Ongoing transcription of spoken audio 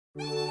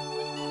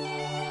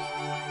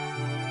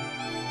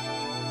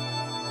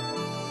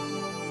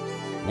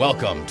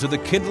Welcome to the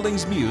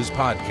Kindling's Muse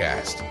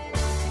podcast,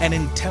 an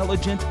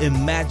intelligent,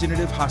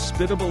 imaginative,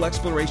 hospitable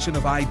exploration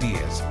of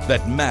ideas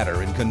that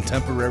matter in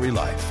contemporary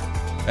life.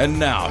 And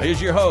now,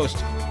 here's your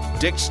host,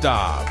 Dick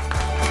Staub.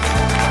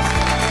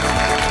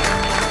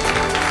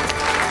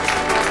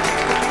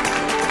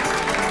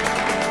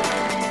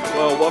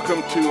 Well,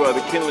 welcome to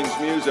the Kindling's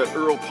Muse at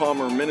Earl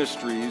Palmer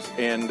Ministries.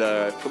 And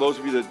for those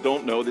of you that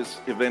don't know,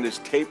 this event is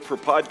taped for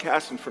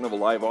podcast in front of a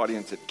live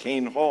audience at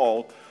Kane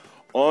Hall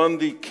on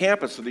the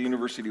campus of the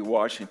University of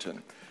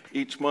Washington.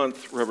 Each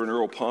month, Reverend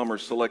Earl Palmer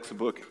selects a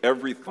book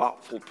every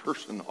thoughtful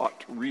person ought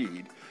to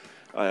read.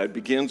 It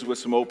begins with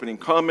some opening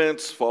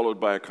comments, followed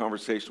by a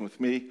conversation with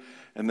me,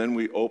 and then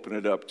we open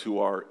it up to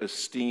our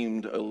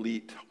esteemed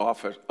elite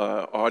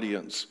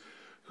audience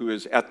who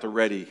is at the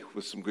ready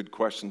with some good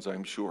questions,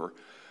 I'm sure.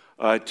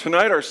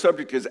 Tonight, our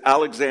subject is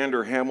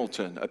Alexander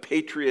Hamilton, a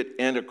patriot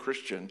and a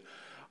Christian.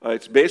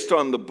 It's based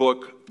on the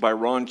book by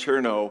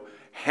Chernow,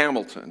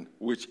 Hamilton,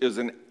 which is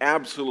an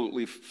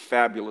absolutely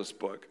fabulous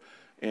book.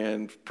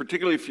 And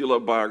particularly if you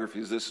love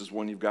biographies, this is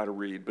one you've got to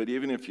read. But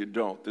even if you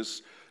don't,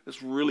 this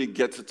really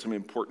gets at some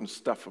important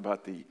stuff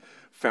about the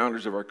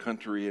founders of our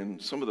country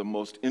and some of the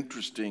most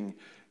interesting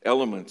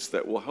elements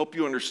that will help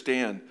you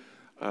understand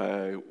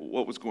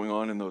what was going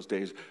on in those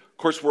days. Of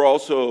course, we're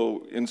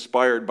also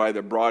inspired by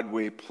the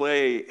Broadway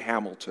play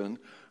Hamilton,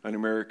 an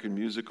American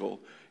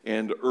musical.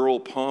 And Earl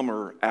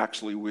Palmer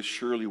actually with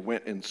Shirley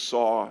went and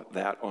saw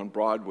that on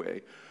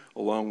Broadway,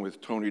 along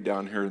with Tony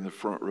down here in the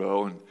front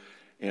row.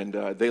 And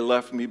they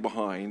left me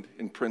behind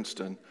in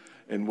Princeton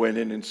and went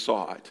in and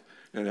saw it.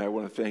 And I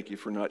want to thank you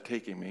for not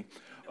taking me.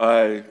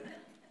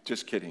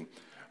 Just kidding.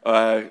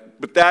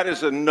 But that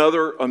is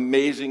another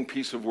amazing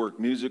piece of work,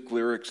 music,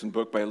 lyrics, and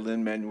book by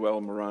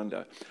Lin-Manuel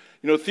Miranda.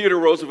 You know, Theodore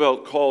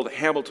Roosevelt called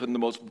Hamilton the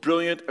most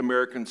brilliant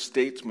American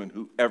statesman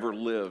who ever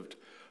lived,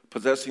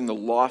 possessing the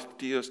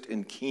loftiest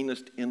and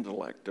keenest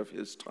intellect of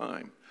his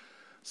time.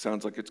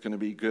 Sounds like it's going to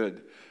be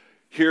good.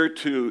 Here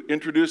to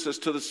introduce us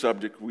to the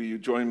subject, will you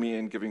join me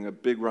in giving a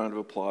big round of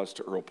applause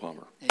to Earl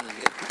Palmer?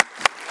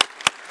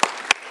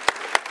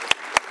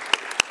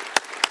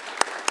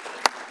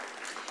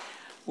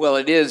 Well,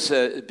 it is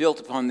built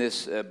upon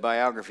this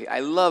biography.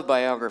 I love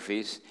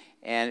biographies.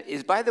 And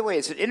by the way,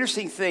 it's an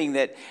interesting thing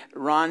that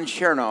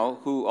Chernow,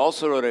 who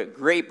also wrote a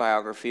great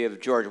biography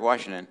of George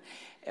Washington,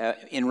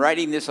 in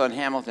writing this on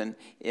Hamilton,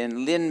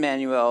 in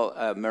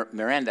Lin-Manuel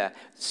Miranda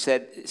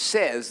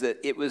says that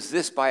it was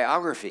this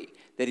biography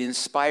that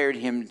inspired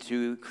him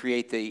to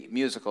create the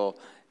musical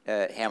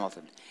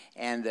Hamilton.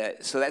 And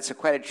so that's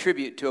quite a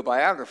tribute to a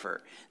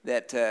biographer,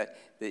 that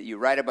you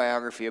write a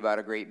biography about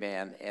a great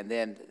man, and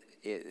then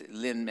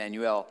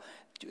Lin-Manuel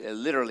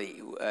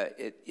literally,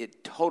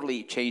 it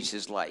totally changed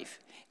his life.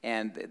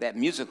 And that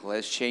musical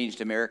has changed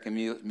American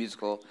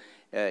musical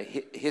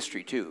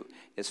history, too,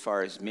 as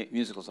far as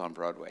musicals on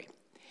Broadway.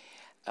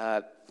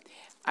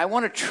 I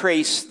want to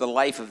trace the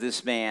life of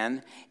this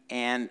man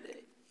and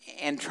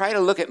try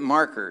to look at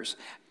markers.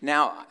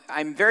 Now,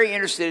 I'm very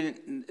interested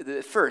in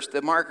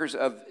the markers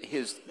of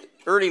his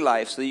early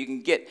life, so you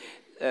can get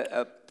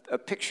a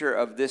picture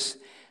of this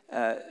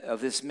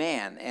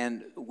man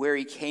and where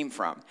he came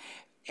from.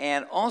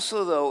 And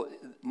also, though,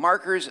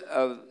 markers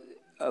of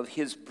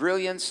his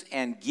brilliance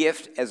and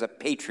gift as a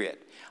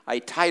patriot. I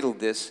titled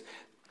this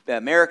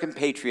American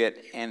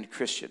Patriot and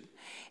Christian.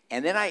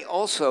 And then I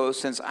also,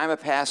 since I'm a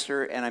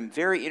pastor and I'm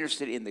very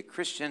interested in the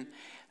Christian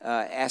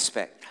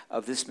aspect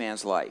of this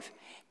man's life,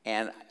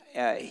 and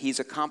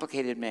he's a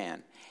complicated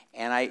man,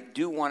 and I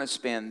do want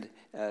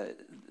to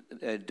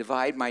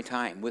divide my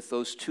time with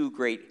those two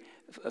great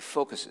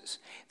focuses.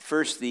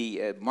 First,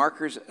 the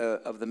markers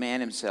of the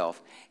man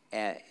himself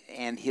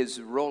and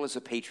his role as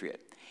a patriot.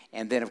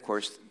 And then, of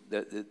course,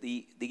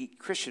 the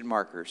Christian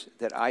markers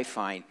that I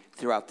find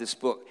throughout this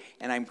book.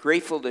 And I'm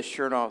grateful to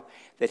Chernow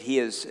that he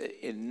has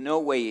in no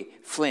way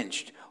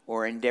flinched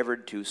or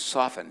endeavored to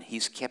soften.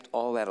 He's kept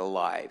all that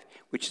alive,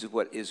 which is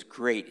what is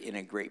great in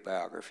a great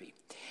biography.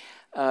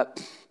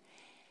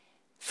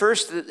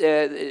 First,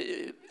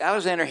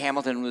 Alexander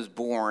Hamilton was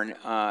born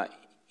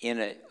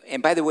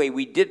and by the way,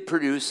 we did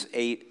produce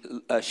a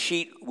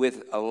sheet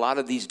with a lot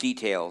of these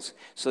details,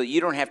 so you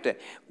don't have to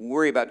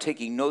worry about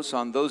taking notes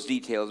on those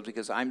details,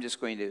 because I'm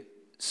just going to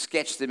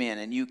sketch them in,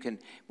 and you can,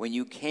 when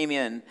you came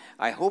in,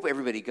 I hope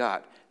everybody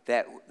got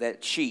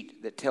that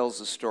sheet that tells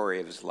the story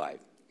of his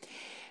life.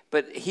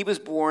 But he was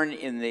born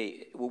in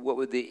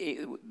what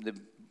the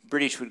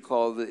British would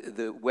call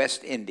the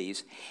West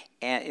Indies,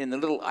 and in the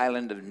little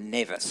island of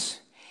Nevis.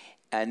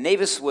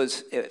 Nevis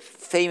was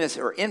famous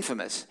or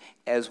infamous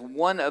as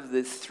one of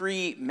the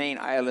three main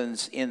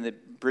islands in the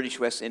British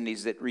West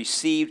Indies that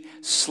received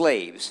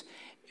slaves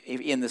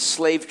in the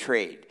slave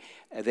trade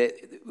that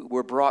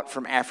were brought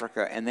from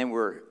Africa and then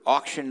were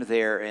auctioned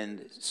there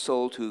and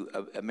sold to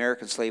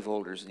American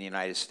slaveholders in the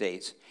United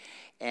States.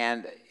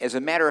 And as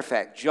a matter of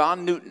fact,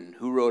 John Newton,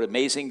 who wrote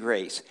Amazing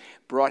Grace,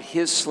 brought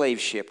his slave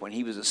ship when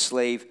he was a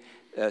slave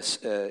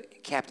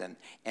captain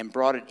and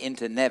brought it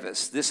into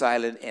Nevis, this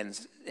island,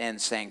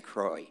 and St.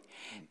 Croix,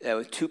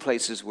 two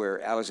places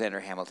where Alexander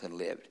Hamilton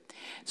lived.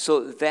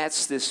 So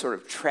that's this sort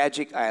of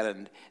tragic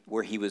island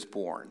where he was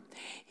born.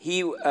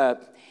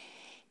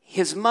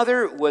 His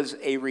mother was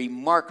a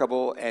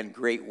remarkable and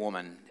great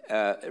woman,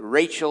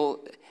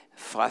 Rachel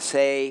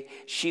Fassé.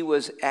 She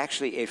was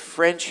actually a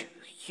French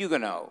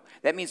Huguenot.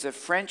 That means a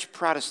French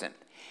Protestant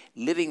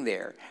living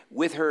there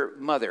with her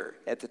mother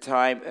at the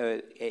time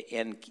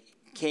and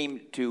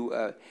came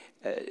to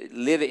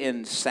live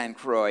in St.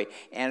 Croix.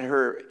 And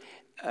her,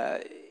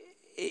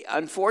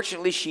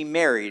 unfortunately, she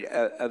married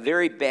a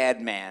very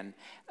bad man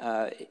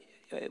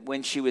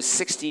when she was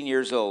 16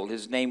 years old.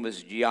 His name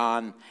was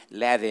Jan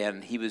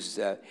Lavin. He was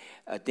a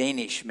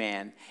Danish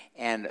man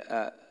and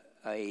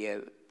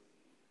a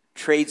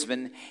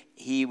tradesman.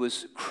 He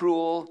was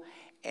cruel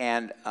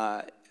and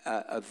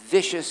a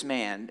vicious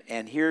man.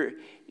 And here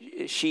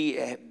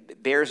she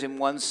bears him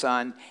one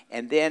son,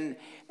 and then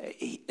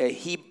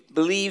he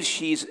believes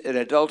she's an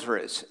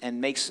adulteress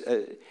and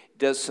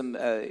does some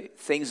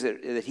things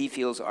that he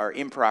feels are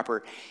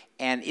improper.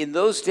 And in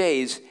those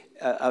days,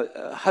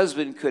 a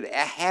husband could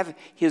have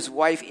his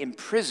wife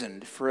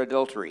imprisoned for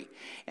adultery.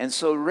 And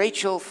so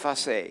Rachel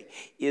Fassé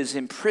is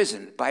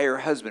imprisoned by her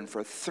husband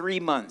for 3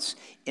 months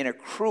in a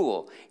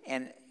cruel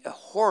and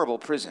horrible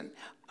prison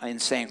in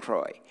St.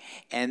 Croix.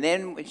 And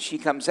then when she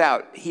comes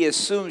out, he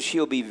assumes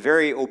she'll be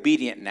very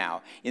obedient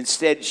now.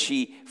 Instead,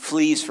 she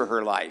flees for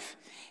her life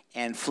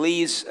and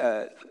flees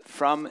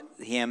from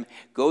him,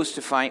 goes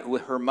to find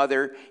with her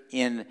mother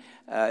in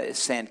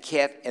Saint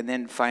Quet, and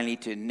then finally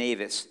to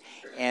Nevis.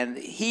 And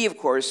he, of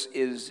course,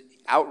 is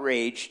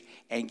outraged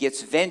and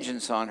gets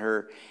vengeance on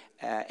her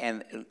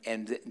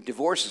and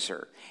divorces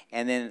her.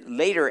 And then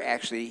later,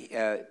 actually,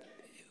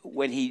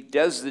 when he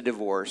does the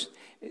divorce,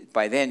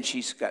 by then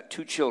she's got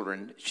 2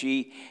 children.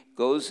 She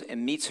goes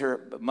and meets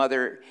her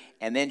mother,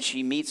 and then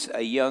she meets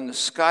a young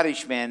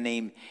Scottish man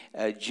named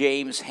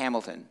James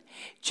Hamilton.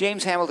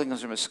 James Hamilton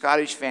comes from a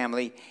Scottish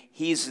family.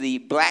 He's the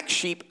black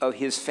sheep of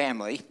his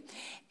family.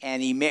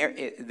 And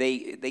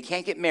they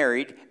can't get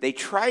married. They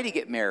try to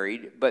get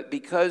married, but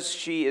because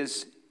she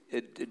is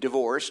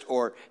divorced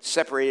or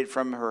separated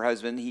from her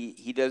husband,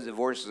 he does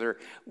divorce her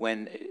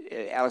when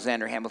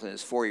Alexander Hamilton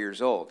is 4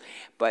 years old.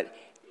 But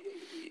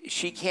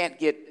she can't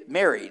get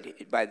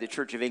married by the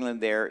Church of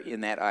England there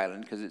in that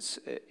island because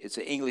it's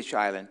an English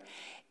island.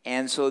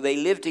 And so they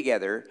live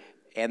together,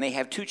 and they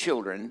have 2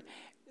 children,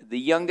 the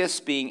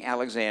youngest being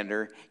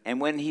Alexander. And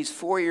when he's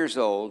 4 years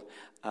old,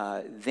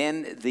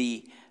 then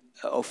the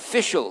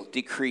official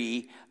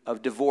decree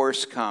of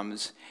divorce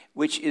comes,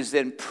 which is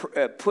then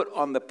put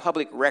on the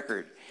public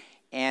record.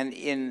 And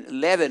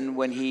in Levin,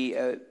 when he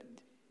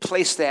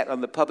placed that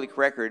on the public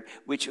record,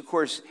 which of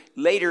course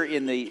later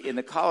in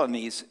the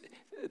colonies,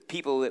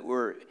 people that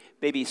were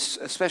maybe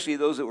especially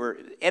those that were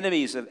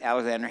enemies of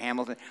Alexander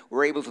Hamilton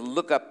were able to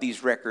look up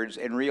these records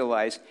and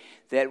realize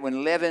that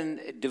when Levin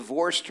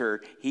divorced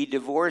her, he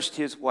divorced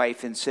his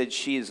wife and said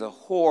she is a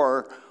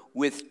whore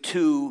with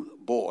 2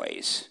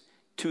 boys.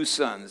 2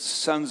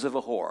 sons of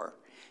a whore.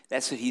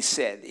 That's what he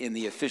said in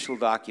the official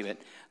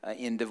document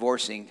in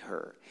divorcing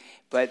her.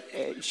 But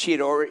she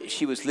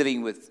was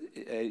living with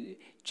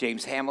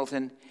James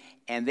Hamilton,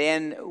 and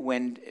then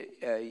when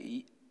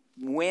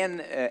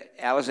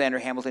Alexander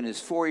Hamilton is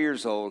 4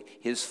 years old,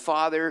 his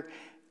father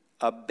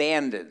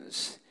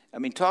abandons. I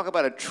mean, talk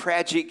about a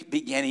tragic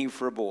beginning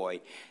for a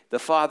boy. The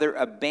father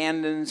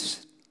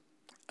abandons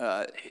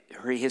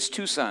his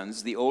 2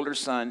 sons, the older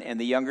son and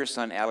the younger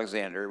son,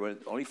 Alexander, was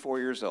only 4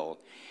 years old,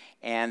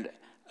 and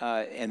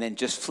then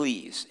just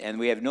flees. And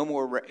we have no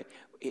more,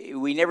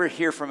 we never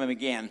hear from him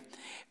again.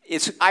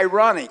 It's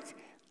ironic.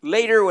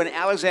 Later, when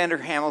Alexander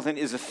Hamilton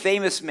is a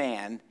famous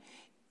man,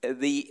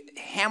 the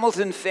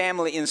Hamilton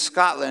family in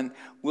Scotland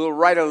will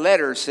write a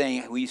letter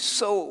saying, we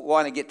so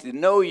want to get to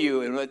know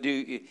you,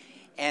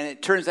 and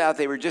it turns out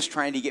they were just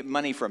trying to get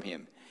money from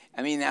him.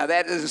 I mean, now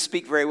that doesn't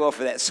speak very well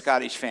for that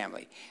Scottish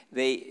family.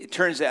 It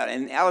turns out,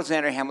 and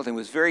Alexander Hamilton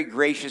was very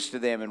gracious to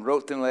them and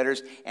wrote them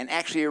letters and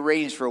actually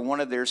arranged for one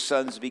of their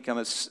sons to become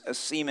a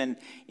seaman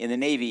in the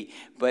Navy.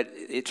 But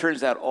it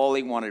turns out all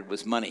they wanted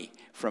was money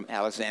from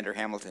Alexander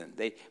Hamilton.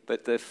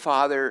 But the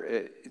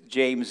father,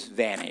 James,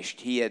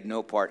 vanished. He had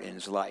no part in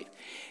his life.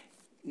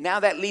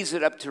 Now that leaves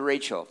it up to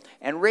Rachel.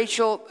 And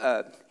Rachel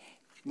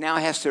now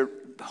has to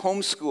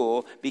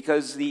homeschool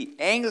because the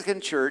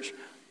Anglican Church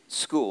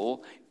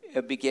school,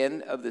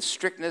 begin of the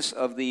strictness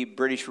of the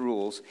British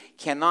rules,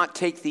 cannot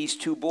take these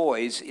 2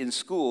 boys in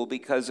school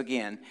because,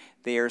 again,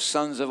 they are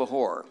sons of a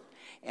whore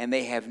and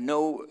they have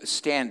no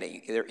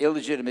standing. They're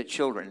illegitimate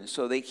children,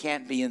 so they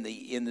can't be in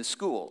the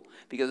school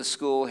because the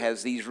school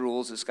has these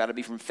rules. It's got to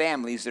be from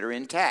families that are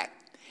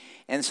intact.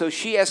 And so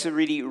she has to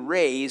really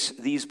raise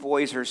these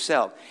boys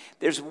herself.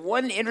 There's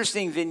one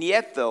interesting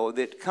vignette, though,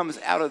 that comes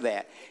out of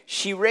that.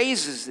 She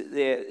raises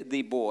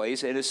the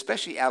boys, and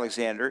especially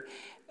Alexander,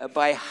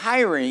 by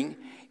hiring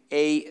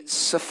a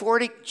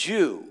Sephardic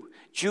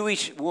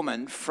Jewish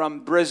woman from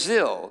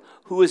Brazil,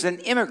 who is an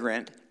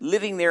immigrant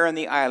living there on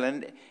the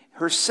island.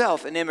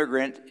 herself an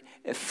immigrant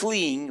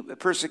fleeing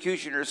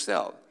persecution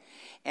herself.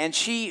 And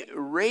she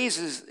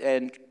raises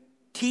and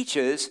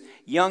teaches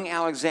young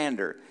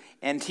Alexander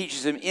and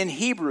teaches him in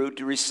Hebrew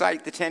to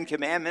recite the Ten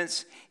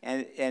Commandments,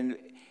 and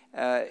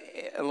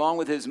along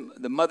with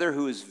the mother,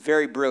 who is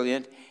very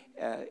brilliant,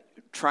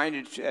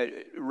 trying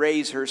to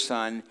raise her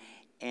son.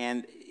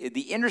 And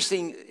the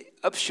interesting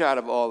upshot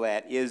of all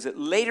that is that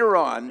later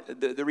on,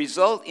 the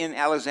result in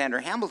Alexander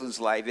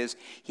Hamilton's life is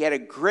he had a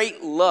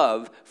great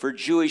love for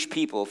Jewish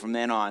people from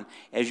then on.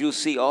 As you'll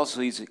see also,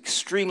 he's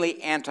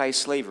extremely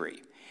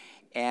anti-slavery,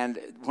 and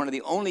one of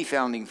the only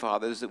founding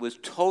fathers that was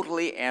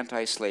totally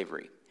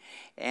anti-slavery.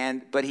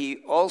 But he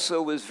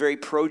also was very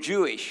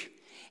pro-Jewish.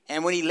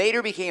 And when he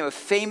later became a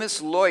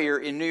famous lawyer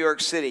in New York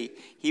City,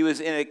 he was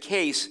in a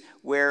case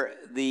where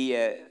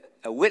a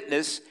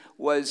witness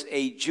was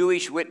a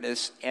Jewish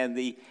witness, and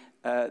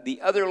the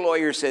other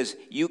lawyer says,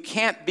 "You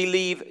can't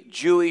believe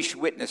Jewish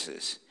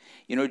witnesses.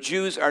 You know,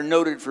 Jews are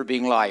noted for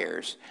being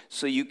liars,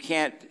 so you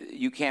can't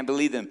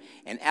believe them."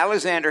 And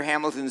Alexander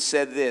Hamilton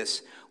said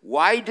this: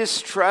 "Why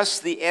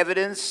distrust the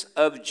evidence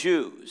of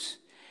Jews?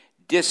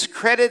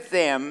 Discredit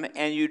them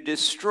and you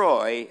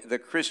destroy the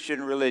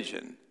Christian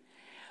religion.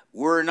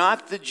 Were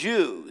not the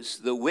Jews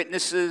the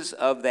witnesses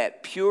of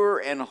that pure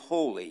and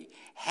holy,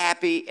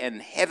 happy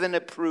and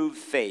heaven-approved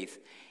faith,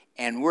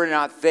 and were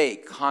not they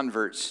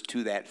converts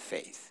to that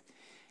faith?"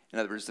 In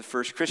other words, the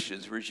first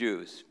Christians were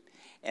Jews.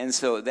 And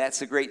so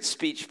that's a great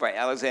speech by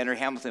Alexander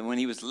Hamilton when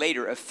he was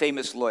later a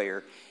famous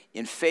lawyer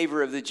in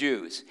favor of the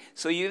Jews.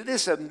 So you have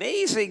this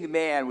amazing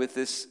man with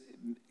this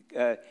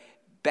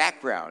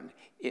background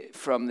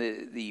from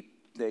the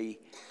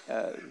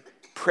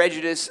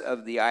prejudice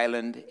of the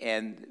island,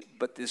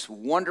 but this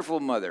wonderful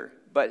mother.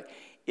 But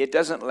it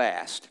doesn't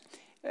last.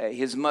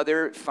 His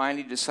mother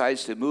finally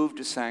decides to move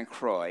to St.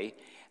 Croix,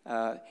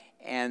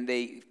 and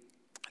they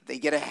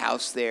get a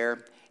house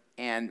there.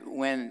 And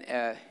when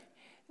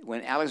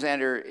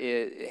Alexander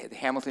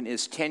Hamilton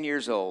is 10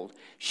 years old,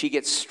 she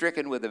gets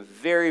stricken with a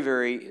very,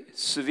 very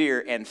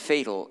severe and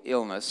fatal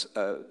illness,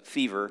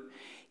 fever.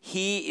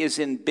 He is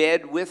in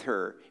bed with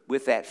her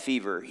with that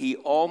fever. He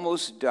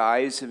almost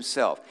dies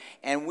himself,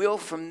 and will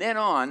from then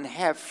on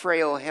have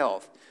frail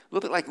health. A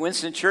little bit like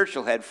Winston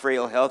Churchill had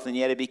frail health, and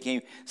yet it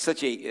became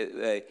such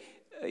a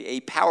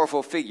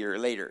powerful figure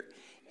later.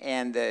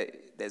 And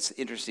that's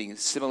interesting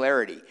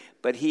similarity.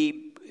 But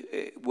he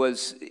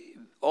was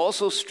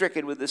also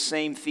stricken with the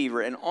same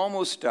fever and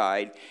almost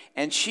died,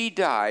 and she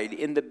died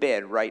in the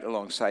bed right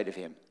alongside of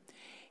him.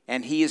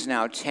 And he is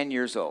now 10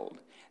 years old.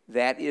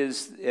 That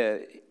is,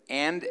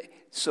 and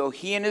so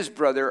he and his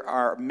brother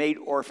are made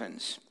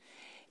orphans.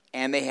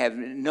 And they have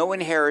no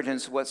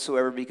inheritance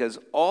whatsoever, because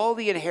all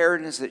the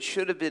inheritance that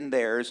should have been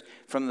theirs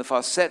from the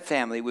Fawcett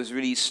family was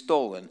really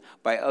stolen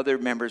by other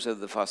members of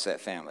the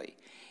Fawcett family.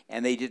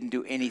 And they didn't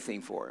do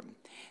anything for him.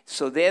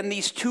 So then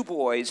these two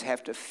boys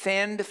have to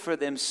fend for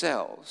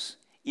themselves.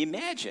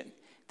 Imagine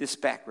this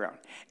background.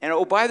 And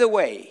oh, by the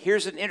way,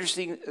 here's an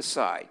interesting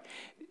aside.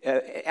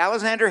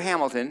 Alexander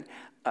Hamilton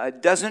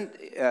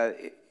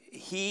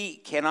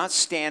he cannot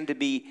stand to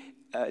be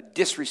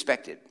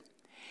disrespected.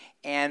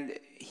 And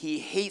he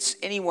hates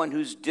anyone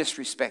who's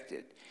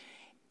disrespected.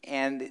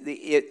 And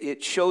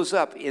it shows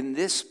up in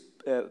this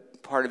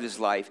part of his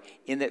life,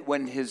 in that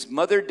when his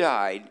mother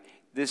died,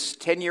 this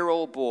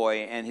 10-year-old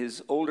boy and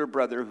his older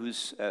brother,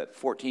 who's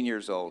 14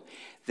 years old,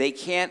 they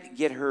can't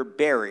get her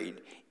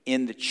buried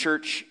in the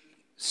church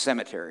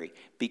cemetery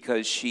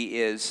because she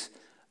is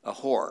a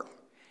whore.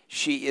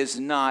 She is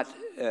not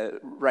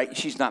right.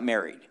 She's not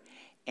married.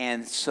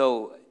 And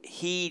so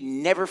he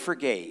never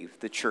forgave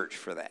the church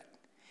for that.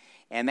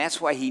 And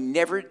that's why he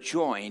never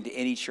joined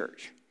any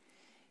church,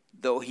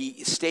 though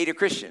he stayed a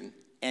Christian,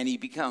 and he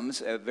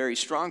becomes a very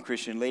strong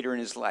Christian later in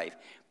his life.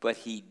 But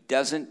he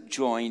doesn't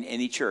join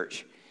any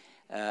church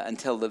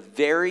until the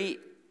very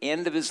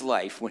end of his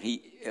life,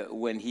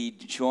 when he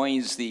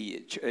joins the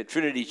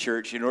Trinity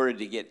Church in order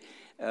to get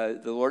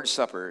the Lord's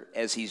Supper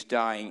as he's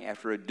dying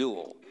after a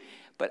duel.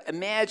 But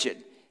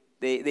imagine,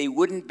 they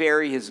wouldn't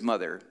bury his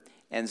mother,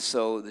 and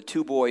so the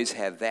two boys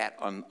have that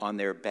on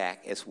their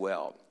back as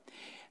well.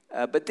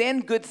 But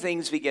then good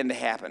things begin to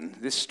happen.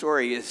 This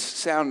story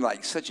sounds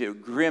like such a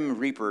grim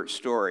reaper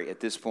story at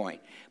this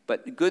point,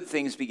 but good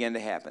things begin to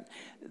happen.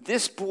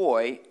 This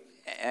boy,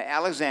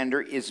 Alexander,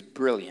 is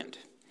brilliant.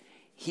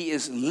 He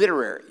is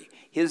literary.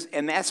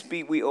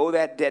 We owe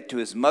that debt to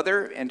his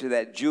mother and to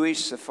that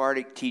Jewish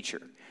Sephardic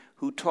teacher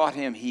who taught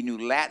him. He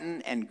knew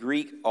Latin and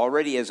Greek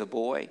already as a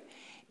boy,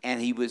 and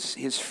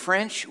his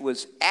French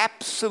was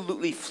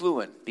absolutely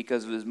fluent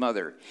because of his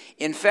mother.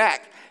 In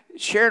fact,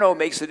 Chernow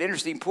makes an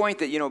interesting point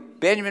that,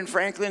 Benjamin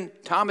Franklin,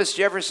 Thomas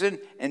Jefferson,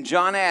 and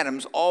John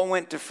Adams all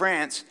went to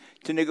France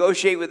to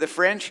negotiate with the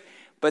French,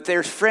 but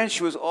their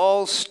French was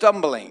all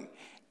stumbling.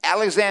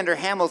 Alexander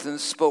Hamilton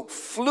spoke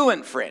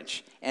fluent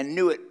French and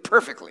knew it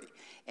perfectly,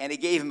 and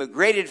it gave him a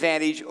great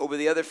advantage over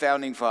the other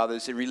founding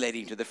fathers in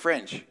relating to the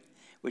French,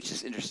 which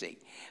is interesting.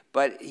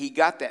 But he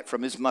got that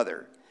from his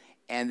mother,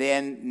 and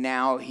then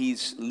now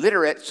he's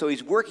literate, so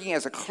he's working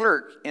as a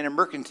clerk in a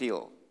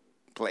mercantile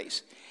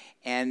place.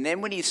 And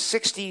then when he's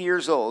 16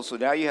 years old, so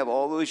now you have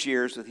all those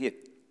years with him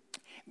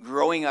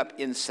growing up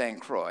in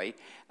St. Croix,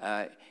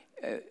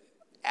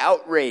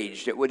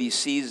 outraged at what he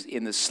sees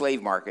in the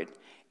slave market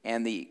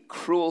and the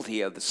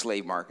cruelty of the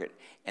slave market,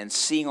 and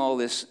seeing all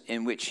this,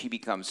 in which he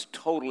becomes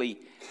totally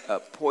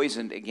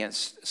poisoned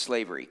against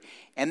slavery.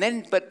 And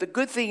then, but the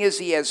good thing is,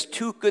 he has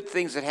two good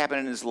things that happen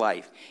in his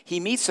life. He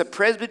meets a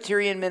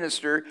Presbyterian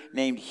minister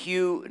named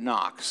Hugh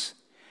Knox.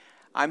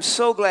 I'm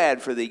so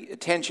glad for the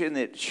attention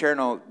that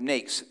Chernow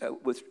makes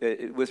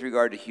with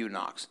regard to Hugh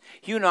Knox.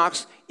 Hugh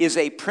Knox is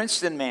a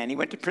Princeton man. He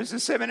went to Princeton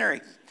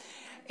Seminary.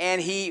 And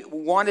he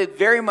wanted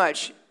very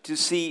much to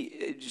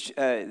see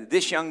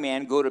this young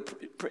man go to,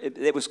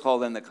 it was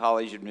called then the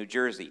College of New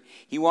Jersey.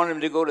 He wanted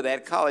him to go to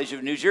that College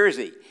of New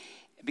Jersey,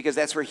 because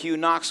that's where Hugh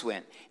Knox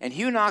went. And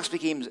Hugh Knox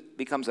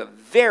becomes a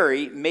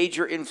very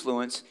major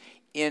influence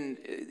in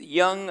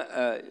young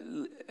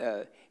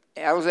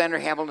Alexander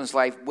Hamilton's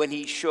life when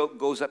he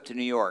goes up to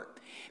New York,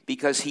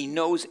 because he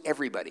knows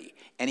everybody,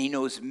 and he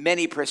knows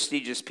many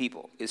prestigious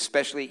people,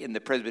 especially in the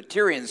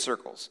Presbyterian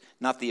circles,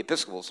 not the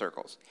Episcopal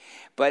circles.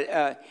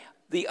 But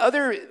the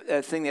other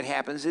thing that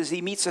happens is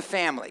he meets a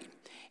family,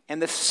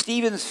 and the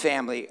Stevens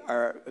family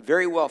are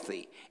very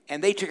wealthy,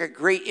 and they took a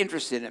great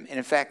interest in him. And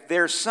in fact,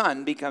 their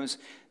son becomes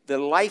the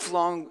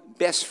lifelong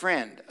best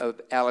friend of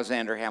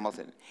Alexander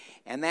Hamilton.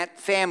 And that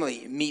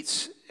family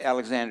meets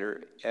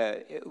Alexander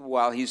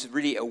while he's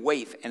really a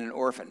waif and an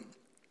orphan.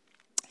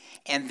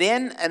 And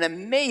then an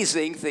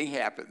amazing thing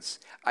happens.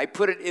 I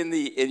put it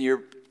in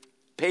your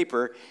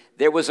paper.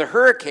 There was a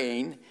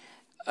hurricane,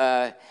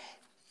 and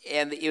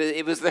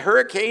it was the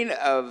hurricane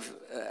of,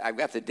 I've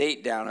got the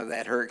date down of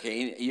that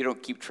hurricane. You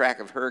don't keep track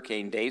of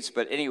hurricane dates,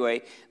 but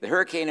anyway, the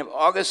hurricane of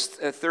August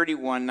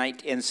 31,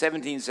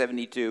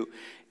 1772.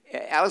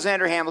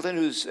 Alexander Hamilton,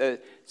 who's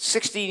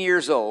 16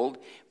 years old,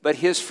 but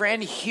his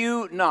friend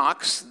Hugh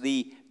Knox,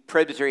 the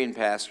Presbyterian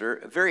pastor,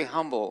 a very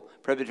humble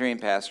Presbyterian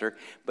pastor,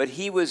 but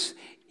he was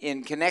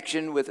in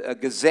connection with a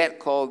gazette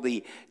called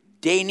the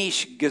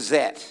Danish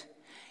Gazette.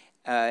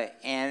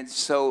 And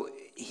so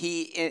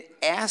he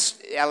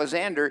asked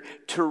Alexander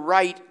to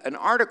write an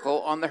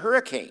article on the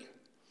hurricane,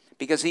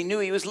 because he knew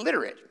he was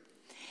literate.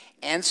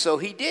 And so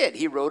he did.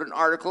 He wrote an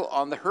article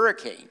on the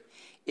hurricane.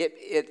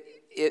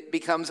 It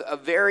becomes a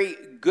very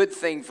good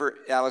thing for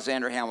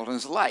Alexander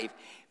Hamilton's life,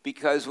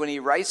 because when he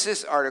writes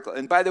this article,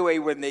 and by the way,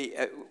 when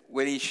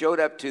he showed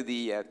up to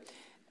the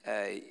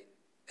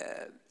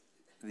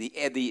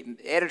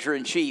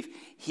editor-in-chief,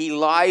 he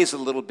lies a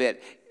little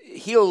bit.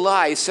 He'll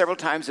lie several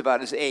times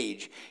about his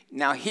age.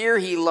 Now here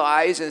he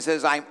lies and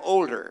says, I'm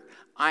older.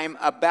 I'm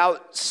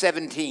about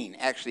 17.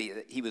 Actually,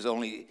 he was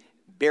only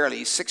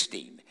barely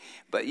 16.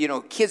 But, you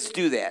know, kids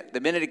do that. The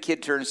minute a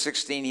kid turns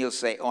 16, he'll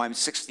say, oh, I'm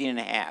 16 and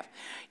a half.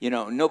 You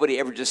know, nobody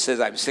ever just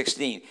says I'm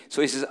 16.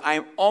 So he says,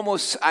 I'm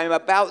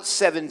about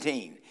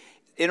 17.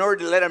 In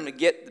order to let him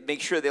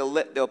make sure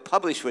they'll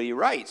publish what he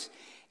writes.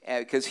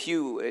 Because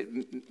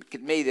Hugh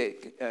made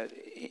the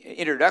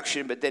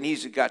introduction, but then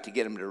he's got to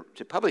get him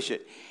to publish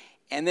it.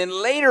 And then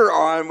later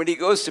on, when he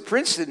goes to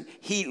Princeton,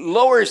 he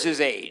lowers his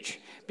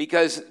age,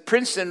 because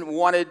Princeton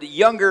wanted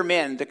younger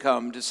men to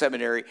come to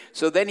seminary.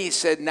 So then he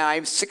said, now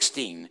I'm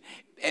 16.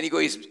 And he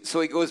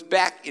goes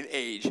back in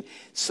age.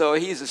 So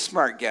he's a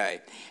smart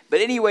guy.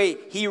 But anyway,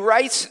 he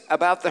writes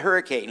about the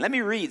hurricane. Let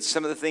me read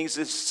some of the things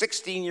this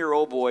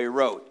 16-year-old boy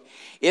wrote.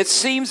 It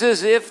seems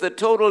as if the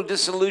total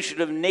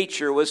dissolution of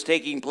nature was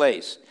taking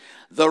place.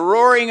 The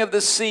roaring of the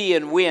sea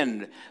and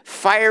wind,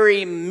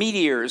 fiery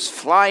meteors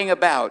flying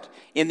about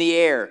in the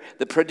air,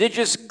 the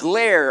prodigious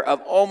glare of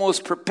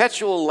almost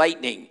perpetual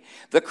lightning,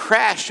 the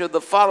crash of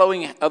the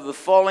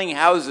falling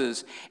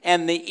houses,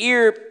 and the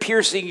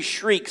ear-piercing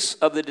shrieks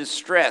of the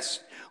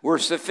distressed were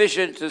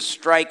sufficient to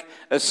strike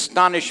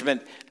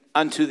astonishment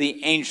unto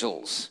the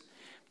angels.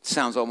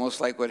 Sounds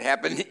almost like what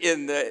happened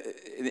in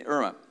the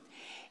Irma.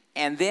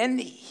 And then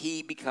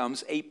he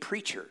becomes a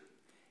preacher.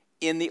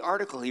 In the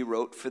article he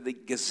wrote for the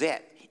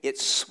Gazette, it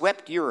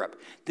swept Europe.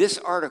 This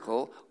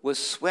article was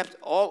swept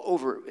all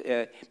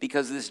over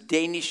because this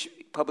Danish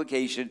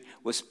publication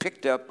was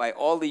picked up by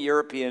all the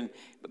European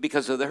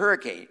because of the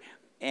hurricane.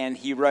 And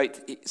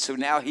so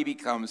now he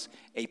becomes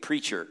a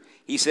preacher.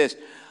 He says,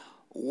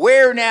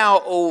 where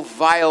now, O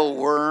vile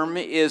worm,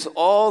 is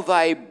all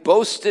thy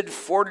boasted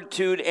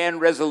fortitude and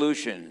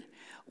resolution?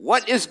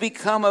 What is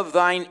become of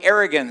thine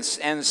arrogance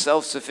and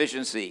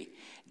self-sufficiency?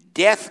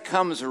 Death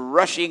comes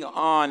rushing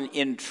on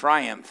in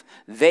triumph,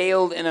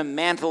 veiled in a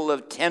mantle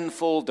of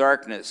tenfold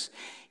darkness,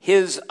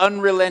 his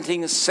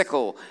unrelenting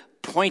sickle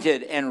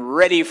pointed and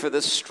ready for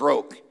the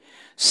stroke.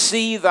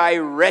 See thy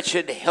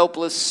wretched,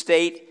 helpless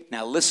state.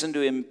 Now listen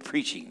to him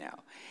preaching now.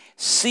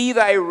 See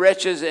thy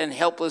wretched and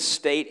helpless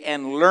state,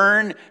 and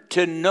learn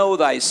to know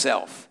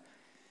thyself.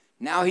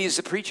 Now he's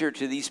a preacher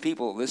to these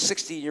people, this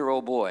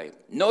 16-year-old boy.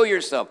 Know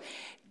yourself.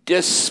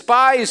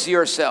 Despise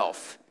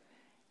yourself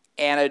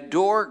and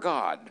adore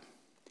God.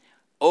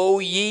 O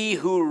ye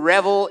who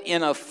revel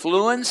in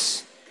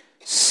affluence,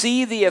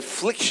 see the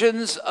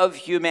afflictions of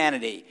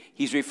humanity.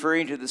 He's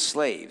referring to the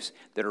slaves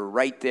that are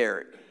right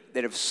there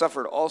that have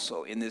suffered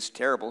also in this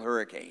terrible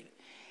hurricane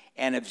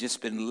and have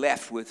just been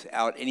left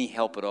without any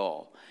help at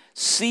all.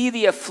 See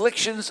the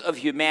afflictions of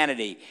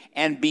humanity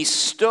and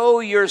bestow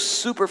your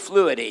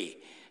superfluity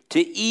to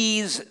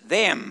ease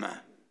them.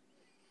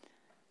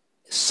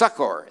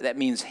 Succor, that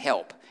means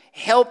help.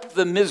 Help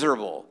the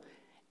miserable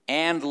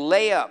and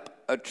lay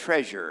up a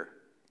treasure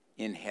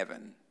in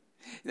heaven.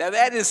 Now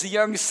that is the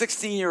young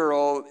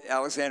 16-year-old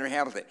Alexander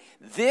Hamilton.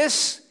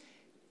 This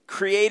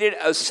created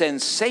a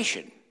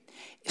sensation,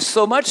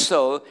 so much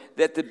so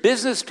that the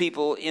business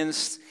people in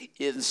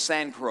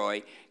St.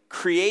 Croix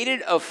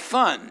created a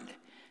fund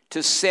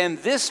to send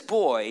this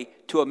boy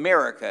to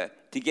America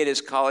to get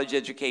his college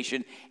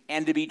education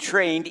and to be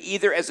trained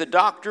either as a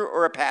doctor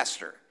or a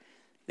pastor.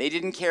 They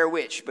didn't care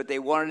which, but they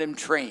wanted him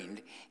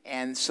trained.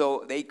 And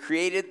so they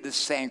created the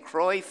St.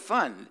 Croix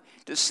Fund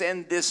to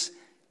send this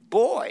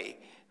boy,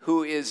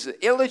 who is an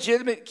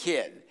illegitimate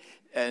kid,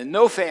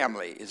 no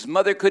family. His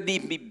mother couldn't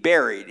even be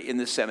buried in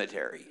the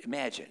cemetery,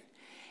 imagine.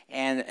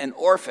 And an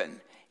orphan,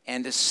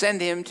 and to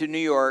send him to New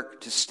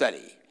York to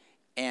study.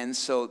 And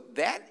so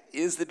that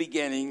is the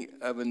beginning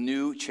of a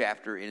new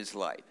chapter in his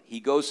life. He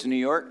goes to New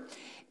York,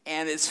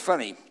 and it's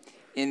funny.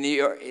 In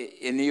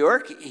New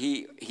York,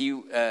 he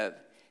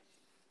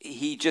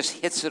just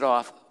hits it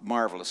off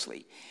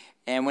marvelously.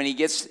 And when he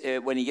gets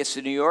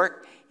to New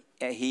York,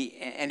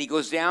 he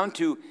goes down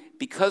to,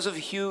 because of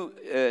Hugh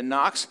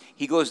Knox,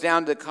 he goes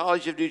down to the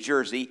College of New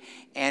Jersey,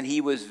 and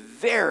he was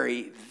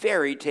very,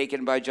 very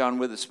taken by John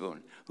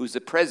Witherspoon, who's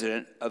the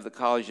president of the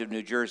College of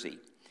New Jersey.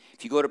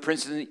 If you go to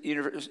Princeton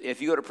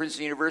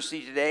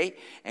University today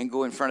and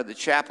go in front of the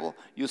chapel,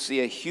 you'll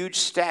see a huge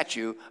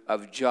statue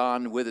of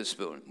John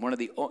Witherspoon. One of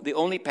the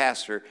only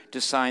pastor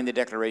to sign the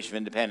Declaration of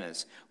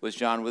Independence was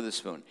John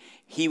Witherspoon.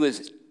 He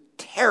was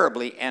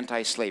terribly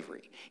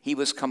anti-slavery. He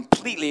was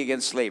completely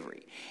against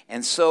slavery.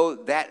 And so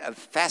that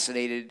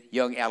fascinated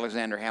young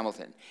Alexander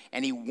Hamilton.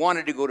 And he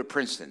wanted to go to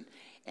Princeton.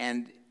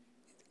 And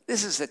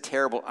this is a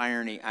terrible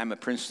irony. I'm a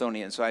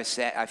Princetonian, so I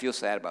feel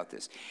sad about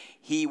this.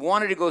 He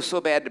wanted to go so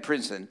bad to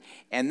Princeton,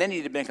 and then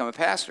he had become a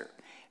pastor.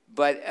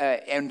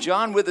 And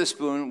John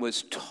Witherspoon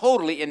was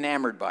totally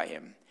enamored by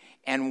him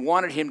and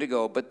wanted him to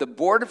go. But the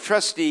Board of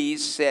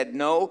Trustees said,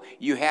 no,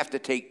 you have to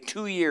take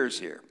 2 years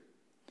here.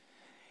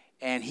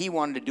 And he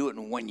wanted to do it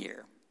in 1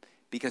 year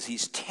because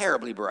he's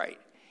terribly bright.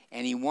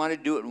 And he wanted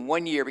to do it in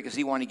 1 year because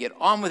he wanted to get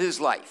on with his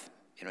life.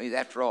 You know,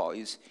 after all,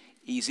 he's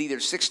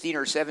either 16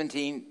 or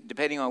 17,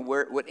 depending on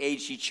what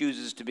age he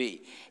chooses to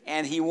be.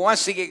 And he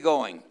wants to get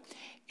going.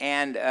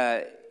 And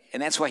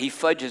that's why he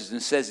fudges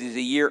and says he's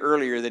a year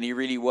earlier than he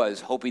really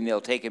was, hoping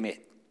they'll take him in.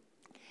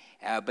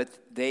 But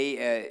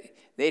they'd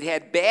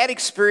had bad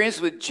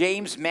experience with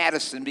James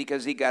Madison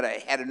because he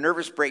had a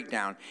nervous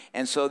breakdown.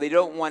 And so they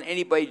don't want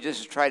anybody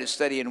just to try to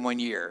study in 1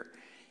 year.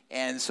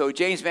 And so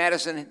James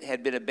Madison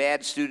had been a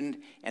bad student,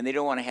 and they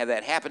don't want to have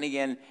that happen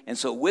again. And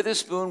so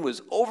Witherspoon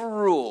was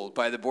overruled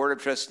by the Board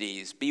of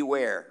Trustees.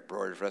 Beware,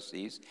 Board of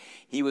Trustees.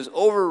 He was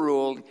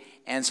overruled,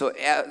 and so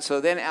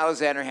then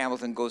Alexander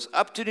Hamilton goes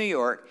up to New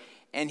York,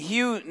 and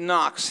Hugh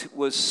Knox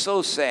was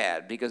so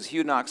sad because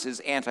Hugh Knox is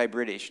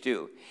anti-British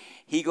too.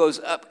 He goes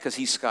up, because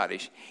he's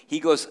Scottish, he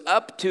goes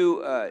up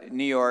to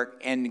New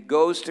York and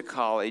goes to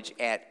college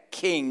at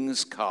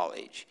King's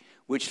College,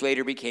 which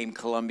later became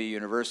Columbia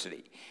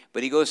University.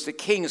 But he goes to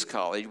King's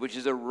College, which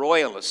is a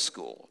royalist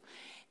school.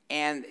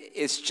 And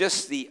it's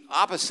just the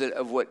opposite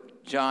of what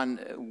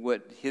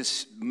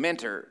his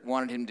mentor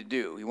wanted him to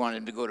do. He wanted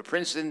him to go to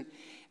Princeton,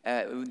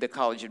 the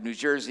College of New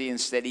Jersey.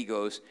 Instead, he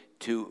goes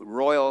to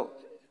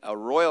a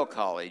royal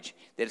college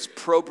that is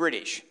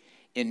pro-British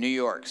in New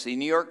York. See,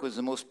 New York was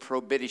the most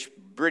pro-British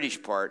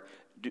part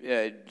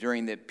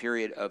during the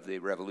period of the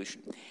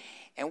Revolution.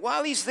 And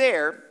while he's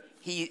there,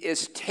 he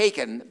is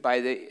taken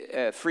by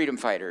the freedom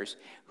fighters,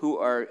 who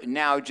are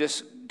now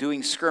just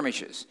doing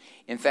skirmishes.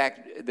 In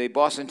fact, the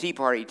Boston Tea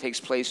Party takes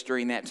place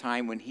during that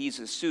time when he's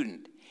a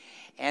student.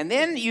 And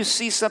then you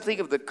see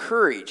something of the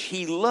courage.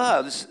 He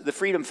loves the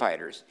freedom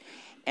fighters.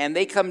 And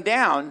they come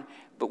down,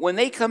 but when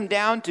they come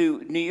down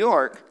to New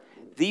York,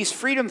 these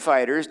freedom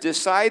fighters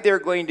decide they're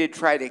going to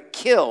try to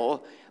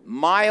kill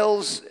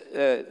Miles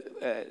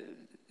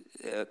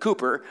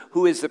Cooper,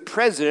 who is the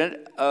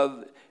president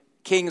of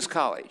King's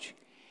College.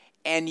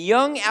 And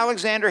young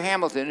Alexander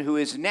Hamilton, who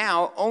is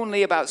now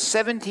only about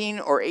 17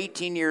 or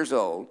 18 years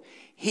old,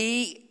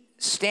 he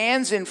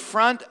stands in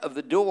front of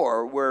the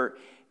door where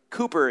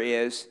Cooper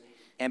is.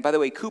 And by the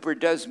way, Cooper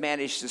does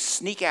manage to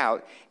sneak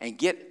out and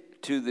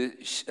get to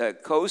the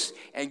coast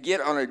and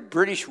get on a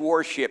British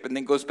warship and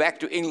then goes back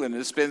to England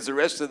and spends the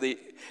rest of the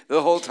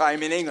whole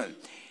time in England.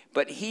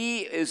 But he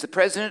is the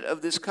president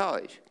of this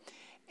college.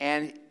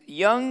 And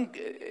young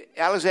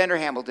Alexander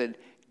Hamilton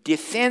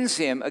defends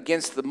him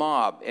against the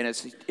mob, and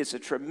it's a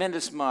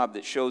tremendous mob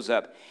that shows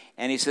up.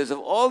 And he says, of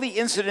all the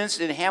incidents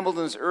in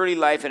Hamilton's early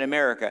life in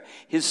America,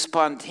 his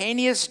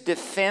spontaneous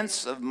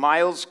defense of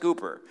Miles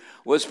Cooper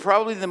was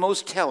probably the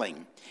most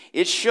telling.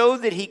 It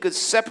showed that he could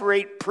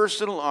separate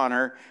personal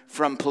honor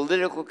from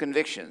political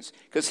convictions,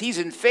 because he's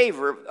in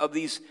favor of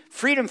these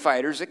freedom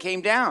fighters that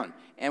came down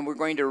and were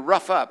going to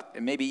rough up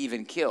and maybe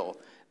even kill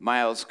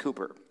Miles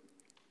Cooper.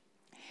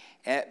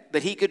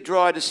 But he could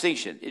draw a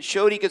distinction. It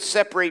showed he could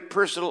separate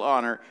personal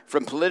honor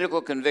from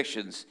political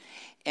convictions,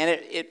 and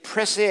it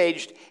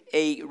presaged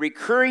a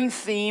recurring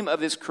theme of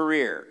his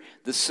career,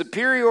 the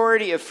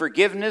superiority of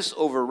forgiveness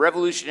over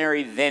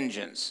revolutionary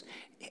vengeance.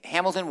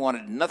 Hamilton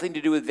wanted nothing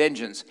to do with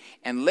vengeance,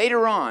 and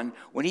later on,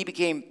 when he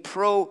became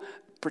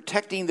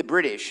pro-protecting the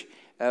British,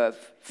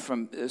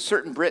 from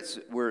certain Brits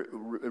were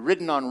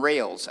ridden on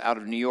rails out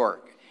of New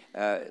York,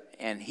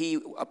 and he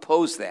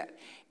opposed that.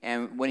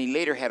 And when he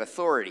later had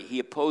authority, he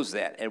opposed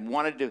that and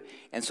wanted to.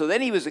 And so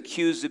then he was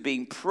accused of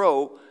being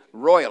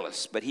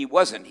pro-royalist, but he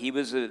wasn't. He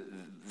was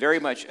very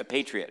much a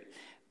patriot.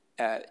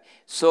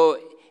 So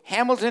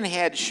Hamilton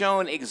had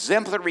shown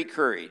exemplary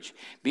courage.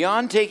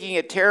 Beyond taking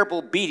a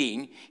terrible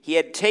beating, he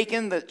had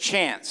taken the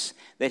chance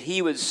that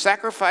he would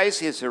sacrifice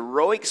his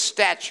heroic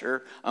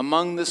stature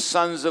among the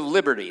Sons of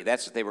Liberty.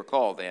 That's what they were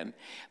called then.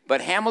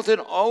 But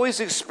Hamilton always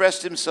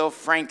expressed himself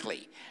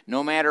frankly,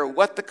 no matter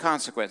what the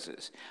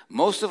consequences.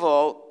 Most of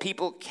all,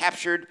 people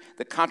captured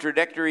the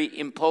contradictory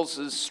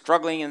impulses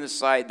struggling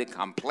inside the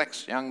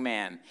complex young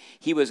man.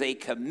 He was a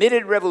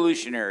committed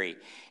revolutionary,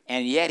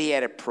 and yet he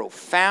had a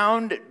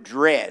profound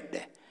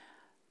dread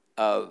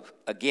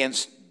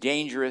against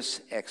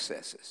dangerous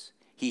excesses.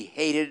 He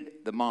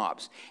hated the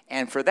mobs.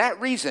 And for that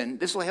reason,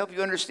 this will help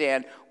you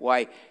understand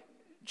why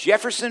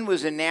Jefferson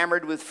was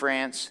enamored with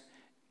France,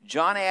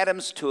 John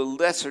Adams, to a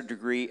lesser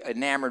degree,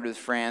 enamored with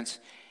France,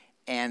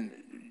 and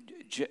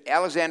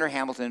Alexander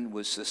Hamilton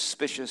was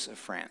suspicious of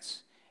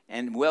France.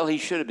 And well, he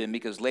should have been,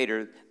 because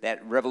later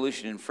that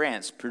revolution in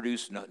France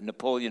produced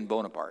Napoleon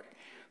Bonaparte,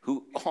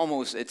 who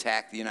almost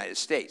attacked the United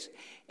States.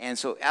 And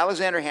so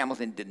Alexander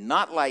Hamilton did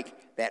not like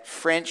that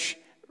French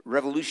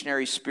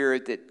revolutionary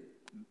spirit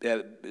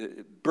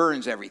that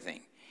burns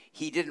everything.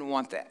 He didn't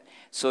want that.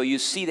 So you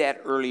see that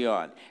early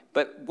on.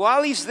 But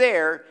while he's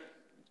there,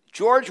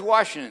 George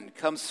Washington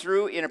comes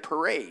through in a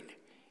parade.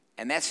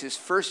 And that's his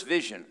first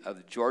vision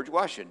of George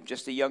Washington,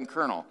 just a young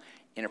colonel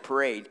in a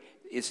parade.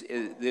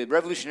 The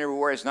Revolutionary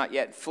War has not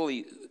yet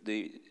fully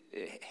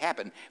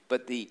happened,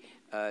 but the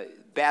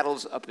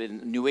battles up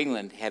in New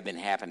England have been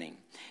happening.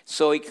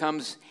 So he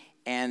comes,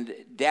 and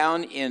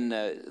down in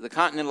the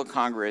Continental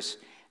Congress,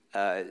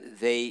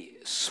 they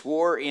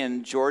swore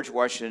in George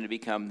Washington to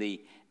become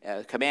the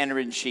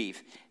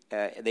commander-in-chief.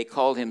 They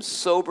called him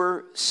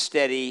sober,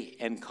 steady,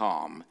 and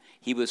calm.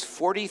 He was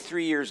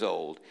 43 years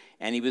old,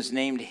 and he was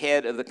named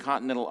head of the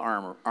Continental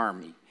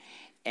Army.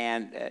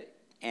 And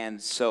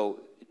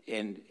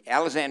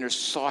Alexander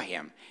saw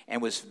him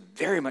and was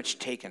very much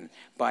taken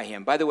by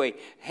him. By the way,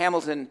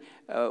 Hamilton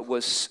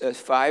was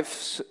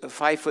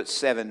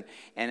 5'7",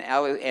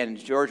 and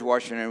George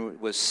Washington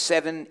was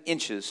 7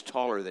 inches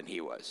taller than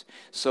he was.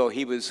 So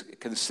he was a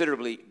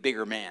considerably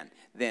bigger man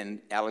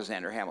than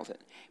Alexander Hamilton.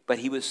 But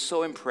he was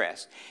so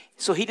impressed.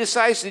 So he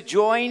decides to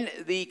join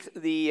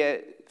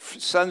the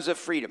Sons of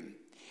Freedom,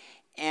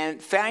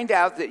 and find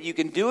out that you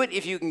can do it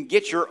if you can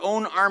get your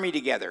own army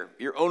together,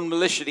 your own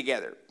militia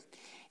together.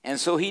 And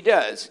so he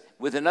does.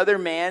 With another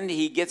man,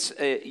 he gets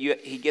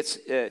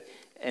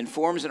and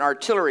forms an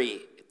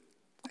artillery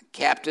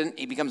captain.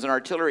 He becomes an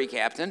artillery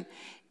captain,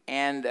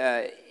 and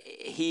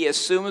he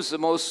assumes the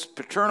most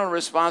paternal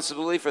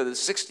responsibility for the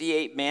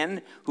 68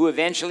 men who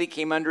eventually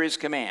came under his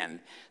command.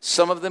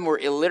 Some of them were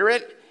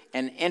illiterate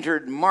and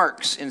entered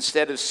marks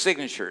instead of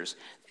signatures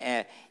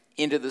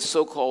into the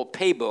so-called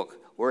pay book,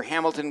 where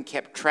Hamilton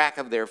kept track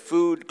of their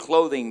food,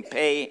 clothing,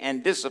 pay,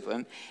 and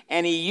discipline,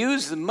 and he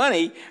used the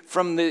money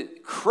from the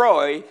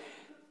Croix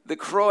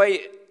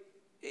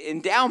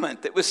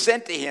endowment that was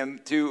sent to him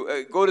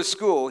to go to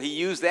school. He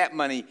used that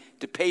money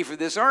to pay for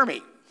this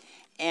army.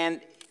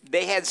 And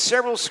they had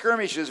several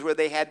skirmishes where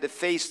they had to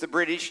face the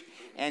British,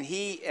 and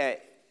he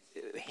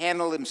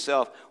handled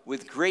himself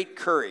with great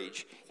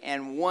courage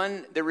and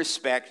won the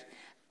respect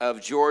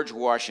of George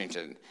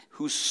Washington,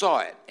 who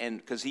saw it. And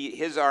because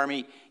his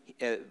army,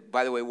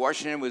 by the way,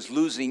 Washington was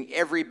losing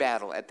every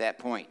battle at that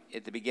point,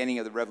 at the beginning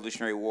of the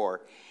Revolutionary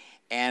War.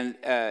 And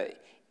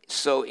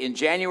so in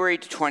January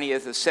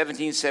 20th of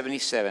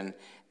 1777,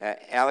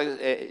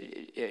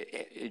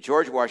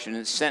 George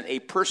Washington sent a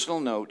personal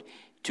note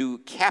to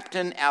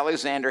Captain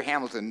Alexander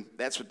Hamilton,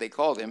 that's what they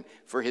called him,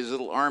 for his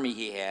little army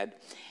he had,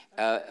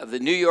 of the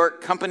New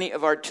York Company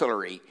of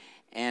Artillery,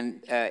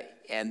 and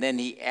then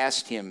he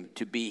asked him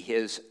to be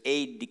his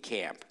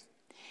aide-de-camp.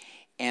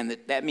 And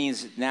that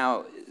means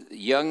now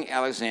young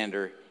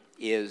Alexander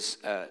is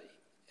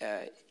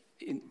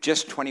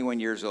just 21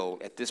 years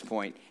old at this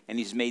point, and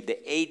he's made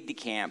the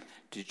aide-de-camp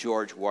to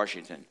George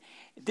Washington.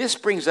 This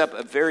brings up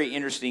a very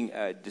interesting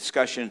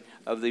discussion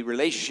of the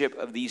relationship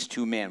of these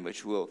two men,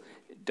 which will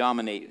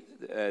dominate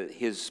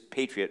his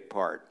patriot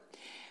part.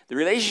 The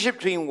relationship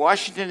between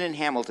Washington and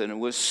Hamilton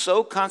was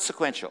so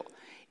consequential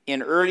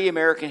in early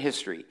American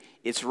history,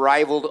 it's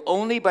rivaled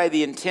only by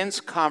the intense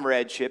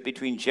comradeship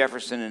between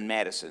Jefferson and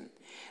Madison,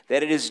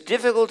 that it is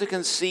difficult to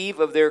conceive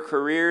of their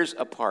careers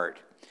apart.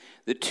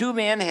 The two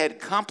men had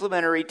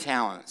complementary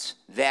talents,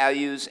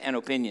 values, and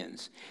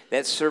opinions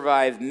that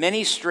survived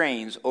many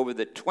strains over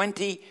the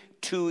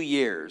 22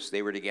 years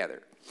they were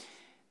together.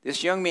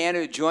 This young man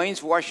who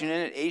joins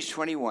Washington at age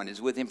 21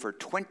 is with him for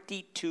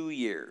 22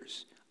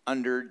 years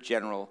under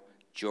General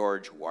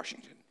George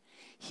Washington.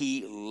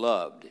 He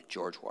loved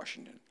George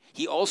Washington.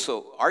 He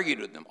also argued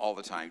with him all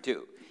the time,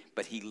 too,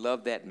 but he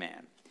loved that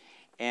man.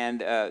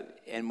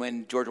 And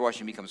when George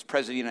Washington becomes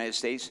president of the United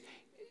States,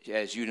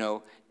 as you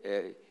know,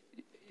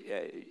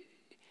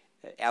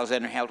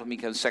 Alexander Hamilton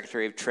becomes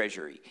Secretary of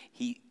Treasury.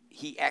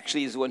 He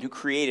actually is the one who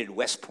created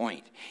West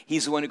Point.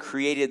 He's the one who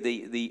created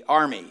the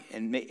Army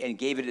and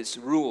gave it its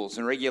rules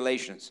and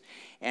regulations.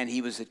 And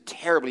he was a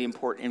terribly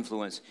important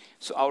influence.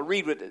 So I'll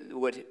read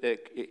what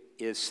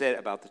is said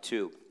about the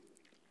two.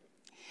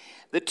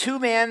 The two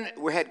men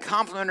had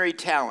complementary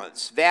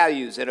talents,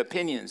 values, and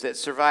opinions that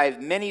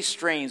survived many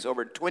strains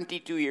over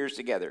 22 years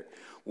together.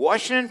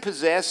 Washington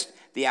possessed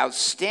the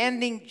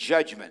outstanding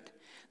judgment,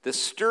 the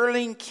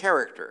sterling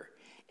character,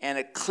 and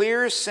a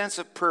clear sense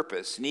of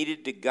purpose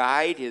needed to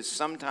guide his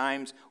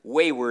sometimes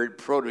wayward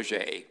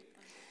protege.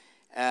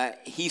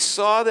 He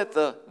saw that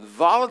the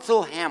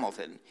volatile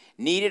Hamilton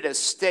needed a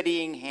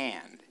steadying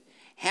hand.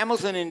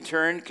 Hamilton, in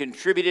turn,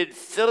 contributed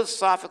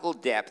philosophical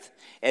depth,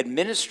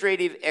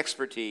 administrative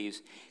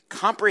expertise,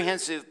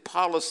 comprehensive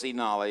policy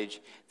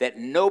knowledge that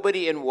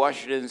nobody in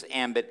Washington's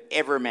ambit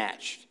ever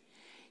matched.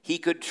 He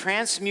could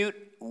transmute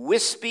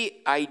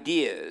wispy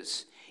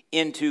ideas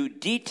into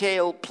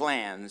detailed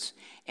plans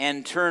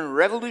and turn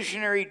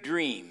revolutionary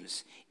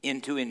dreams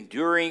into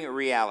enduring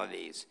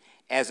realities.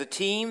 As a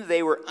team,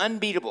 they were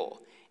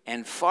unbeatable,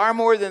 and far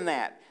more than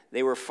that,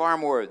 they were far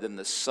more than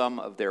the sum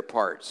of their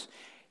parts.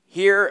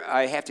 Here,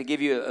 I have to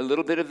give you a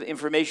little bit of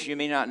information you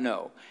may not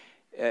know.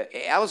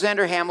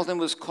 Alexander Hamilton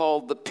was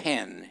called the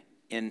pen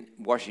in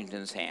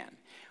Washington's hand.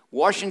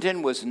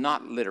 Washington was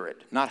not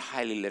literate, not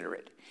highly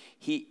literate.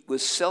 He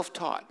was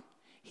self-taught.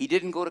 He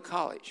didn't go to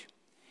college,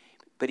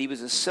 but he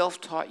was a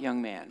self-taught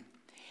young man,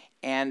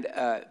 and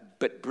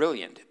but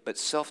brilliant, but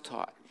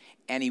self-taught.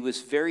 And he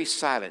was very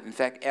silent. In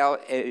fact,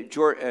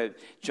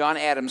 John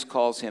Adams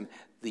calls him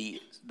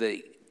he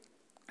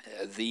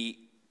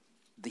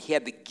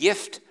had the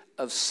gift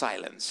of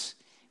silence,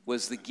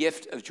 was the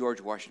gift of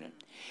George Washington.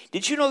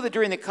 Did you know that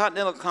during the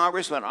Continental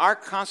Congress, when our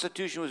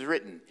Constitution was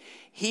written,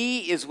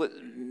 he is what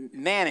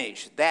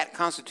managed that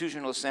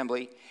Constitutional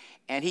Assembly,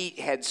 and he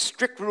had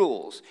strict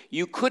rules.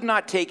 You could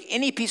not take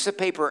any piece of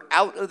paper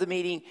out of the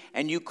meeting,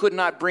 and you could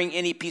not bring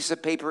any piece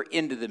of paper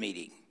into the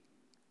meeting.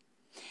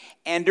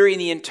 And during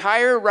the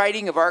entire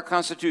writing of our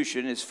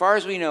Constitution, as far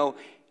as we know,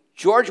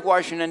 George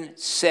Washington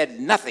said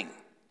nothing,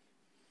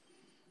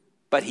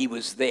 but he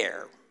was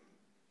there.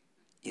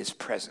 His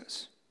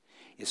presence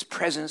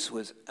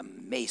was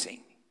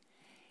amazing.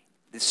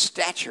 The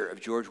stature of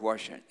George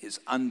Washington is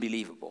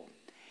unbelievable.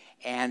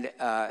 And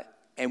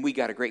we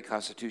got a great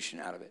Constitution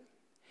out of it.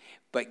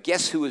 But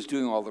guess who was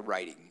doing all the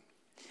writing?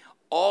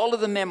 All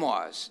of the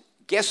memoirs.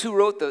 Guess who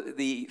wrote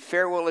the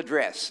farewell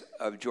address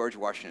of George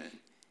Washington?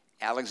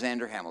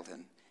 Alexander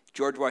Hamilton.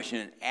 George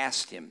Washington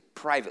asked him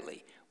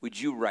privately, would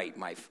you write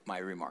my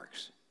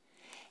remarks?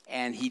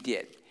 And he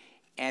did.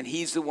 And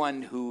he's the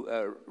one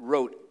who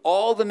wrote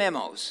all the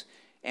memos.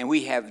 And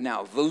we have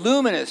now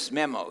voluminous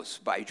memos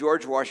by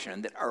George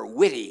Washington that are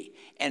witty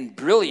and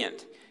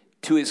brilliant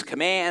to his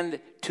command,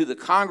 to the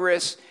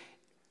Congress,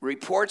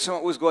 reports on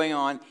what was going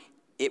on.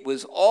 It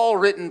was all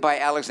written by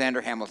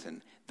Alexander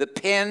Hamilton. The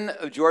pen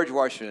of George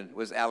Washington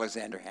was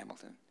Alexander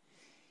Hamilton.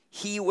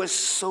 He was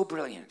so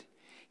brilliant.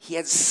 He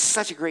had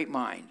such a great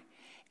mind.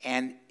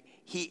 And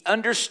he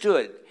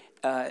understood.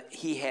 Of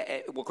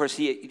course,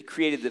 he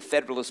created the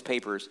Federalist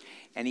Papers,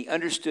 and he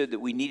understood that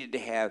we needed to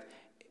have.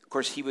 Of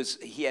course,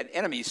 he had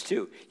enemies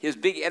too. His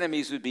big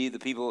enemies would be the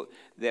people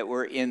that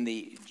were in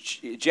the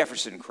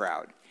Jefferson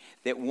crowd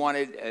that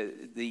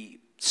wanted the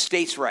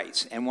states'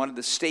 rights and wanted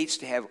the states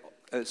to have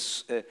a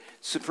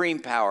supreme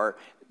power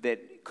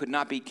that could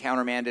not be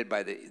countermanded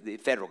by the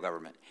federal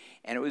government.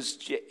 And it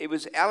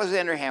was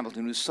Alexander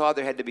Hamilton who saw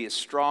there had to be a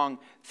strong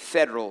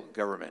federal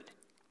government,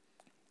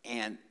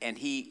 and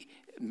he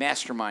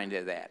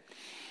masterminded that.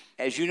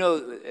 As you know,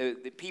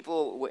 the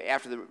people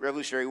after the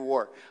Revolutionary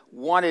War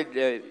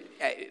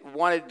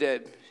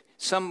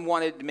some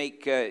wanted to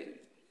make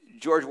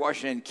George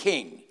Washington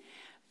king,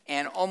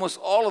 and almost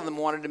all of them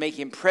wanted to make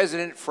him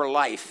president for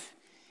life.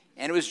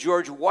 And it was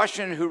George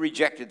Washington who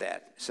rejected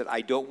that. He said,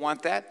 I don't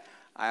want that.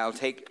 I'll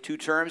take 2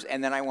 terms,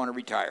 and then I want to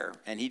retire.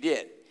 And he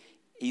did.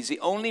 He's the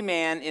only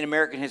man in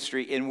American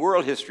history, in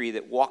world history,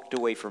 that walked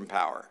away from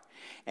power.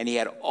 And he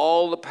had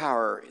all the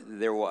power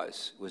there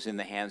was in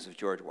the hands of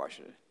George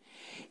Washington.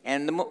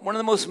 And one of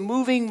the most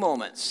moving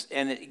moments,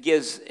 and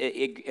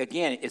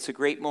again, it's a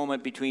great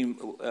moment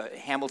between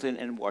Hamilton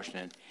and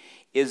Washington,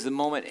 is the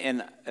moment,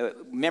 and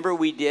remember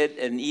we did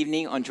an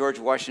evening on George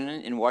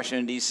Washington in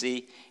Washington,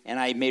 D.C., and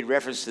I made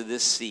reference to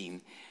this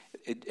scene.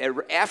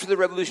 After the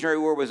Revolutionary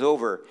War was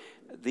over,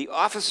 the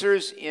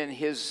officers in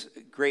his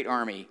great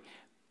army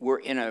were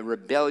in a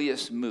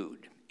rebellious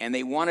mood, and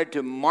they wanted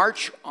to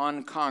march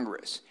on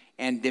Congress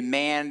and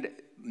demand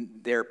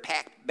their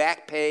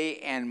back pay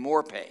and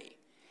more pay.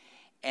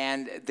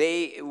 And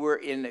they were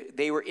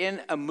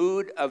in a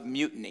mood of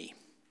mutiny.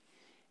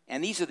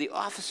 And these are the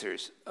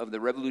officers of the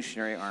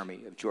Revolutionary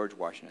Army of George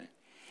Washington.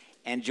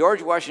 And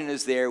George Washington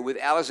is there with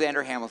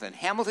Alexander Hamilton.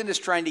 Hamilton is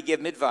trying to give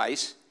him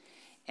advice,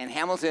 and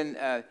Hamilton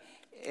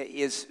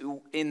is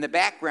in the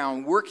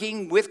background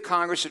working with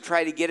Congress to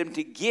try to get him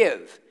to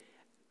give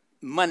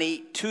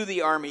money to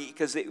the army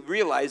because they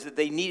realized that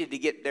they needed to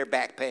get their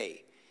back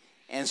pay.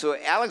 And so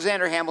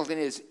Alexander Hamilton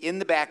is in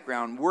the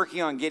background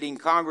working on getting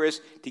Congress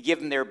to give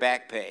them their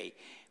back pay.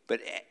 But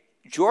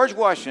George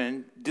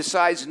Washington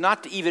decides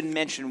not to even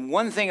mention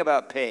one thing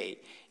about pay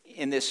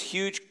in this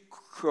huge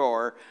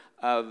corps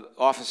of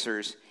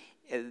officers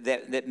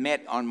that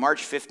met on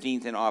March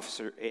 15th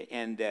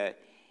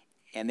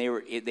and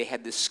they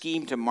had the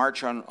scheme to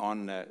march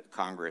on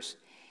Congress.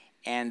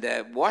 And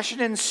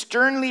Washington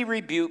sternly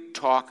rebuked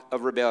talk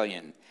of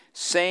rebellion,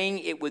 saying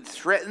it would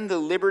threaten the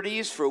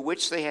liberties for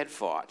which they had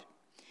fought.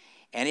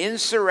 And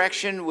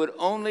insurrection would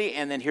only,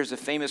 and then here's a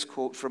famous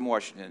quote from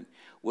Washington,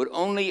 would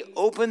only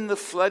open the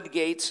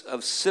floodgates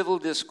of civil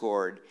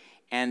discord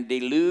and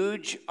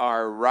deluge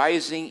our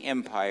rising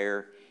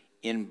empire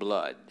in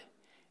blood.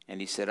 And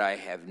he said, I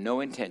have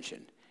no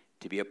intention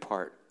to be a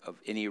part of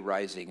any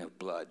rising of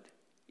blood.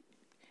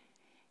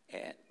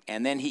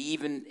 And then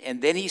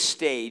he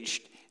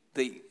staged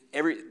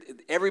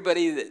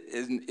everybody that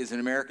is an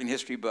American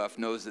history buff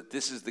knows that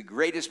this is the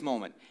greatest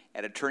moment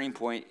at a turning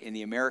point in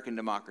the American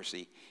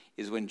democracy,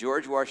 is when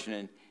George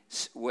Washington,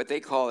 what they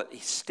call it,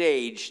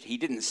 he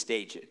didn't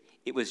stage it.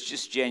 It was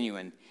just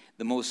genuine.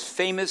 The most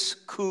famous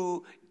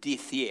coup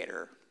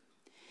d'etat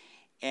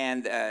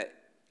and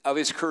of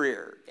his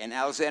career, and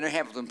Alexander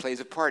Hamilton plays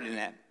a part in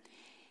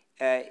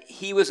that.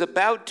 He was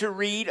about to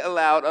read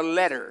aloud a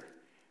letter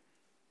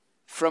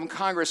from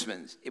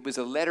congressmen. It was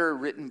a letter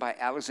written by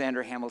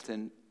Alexander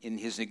Hamilton in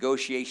his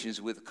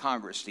negotiations with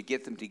Congress to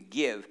get them to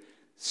give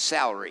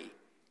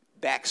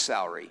back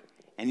salary.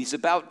 And he's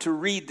about to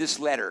read this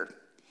letter.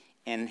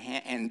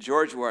 And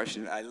George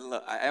Washington,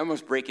 I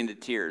almost break into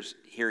tears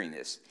hearing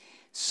this.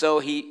 So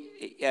he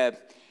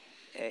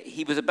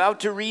was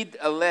about to read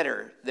a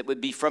letter that would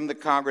be from the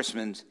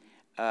congressmen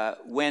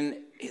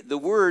when the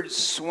words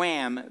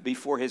swam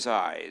before his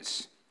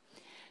eyes.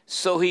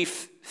 So he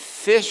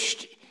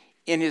fished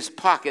in his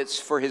pockets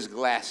for his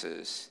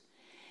glasses.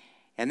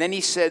 And then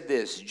he said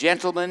this,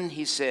 "Gentlemen,"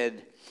 he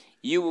said,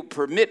 "you will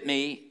permit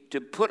me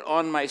to put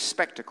on my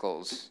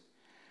spectacles,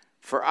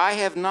 for I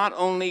have not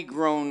only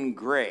grown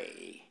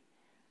gray,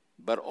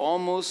 but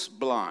almost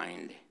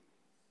blind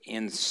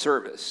in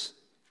service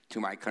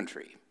to my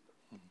country."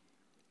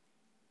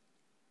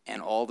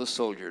 And all the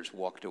soldiers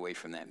walked away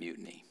from that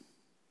mutiny.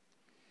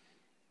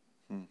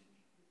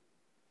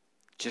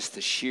 Just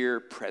the sheer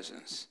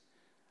presence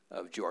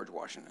of George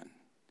Washington.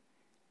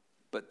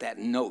 But that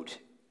note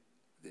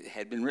that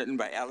had been written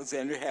by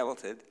Alexander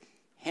Hamilton,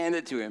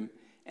 handed to him,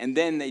 and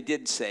then they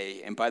did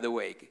say, and by the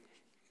way,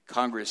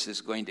 Congress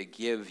is going to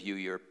give you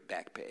your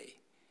back pay.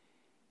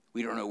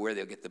 We don't know where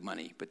they'll get the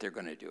money, but they're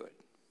going to do it.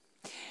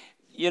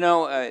 You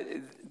know,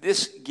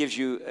 this gives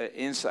you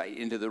insight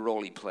into the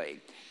role he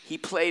played. He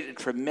played a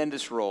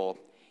tremendous role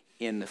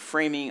in the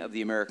framing of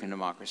the American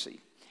democracy.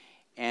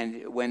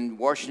 And when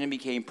Washington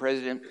became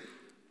president,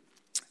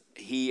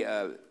 he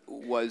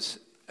was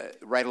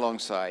right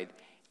alongside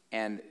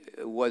and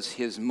was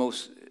his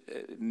most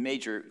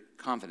major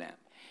confidant.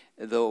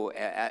 Though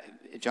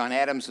John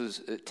Adams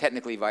was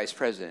technically vice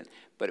president,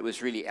 but it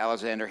was really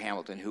Alexander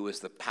Hamilton who was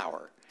the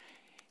power.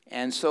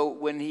 And so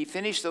when he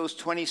finished those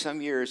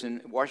 20-some years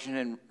and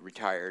Washington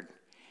retired,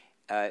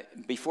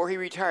 before he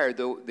retired,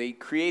 though, they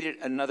created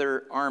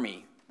another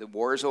army. The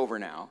war is over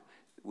now.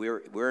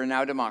 We're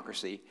now a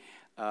democracy.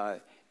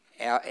 Adams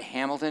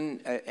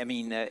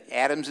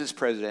is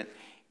president,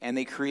 and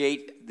they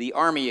create the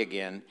army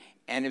again.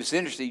 And it was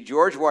interesting,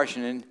 George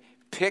Washington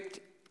picked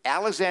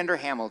Alexander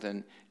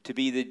Hamilton to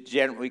be the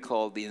general we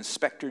called the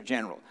Inspector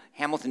General.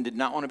 Hamilton did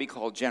not want to be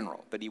called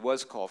General, but he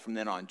was called from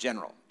then on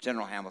General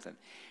Hamilton.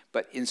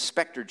 But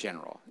Inspector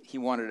General, he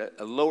wanted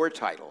a lower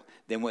title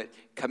than what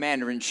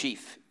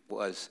Commander-in-Chief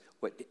was,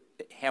 what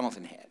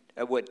Hamilton had,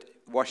 what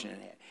Washington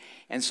had.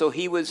 And so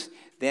he was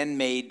then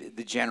made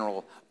the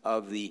general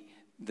of the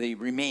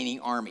remaining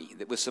army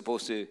that was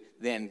supposed to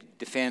then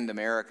defend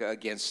America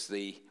against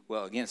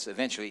against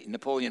eventually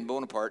Napoleon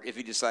Bonaparte if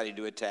he decided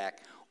to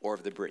attack, or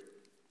of the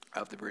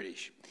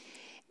British.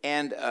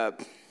 And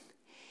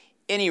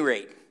any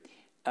rate,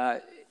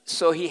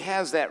 so he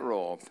has that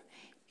role,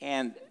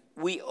 and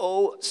we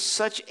owe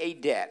such a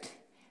debt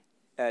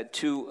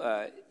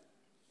to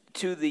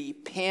the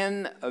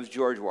pen of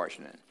George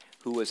Washington,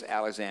 who was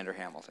Alexander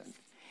Hamilton.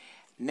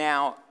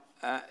 Now,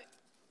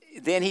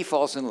 then he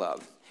falls in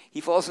love.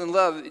 He falls in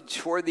love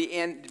toward the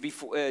end,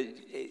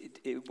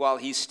 while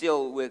he's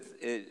still with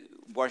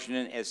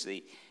Washington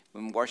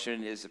when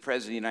Washington is the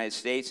President of the United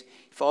States.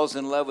 He falls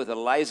in love with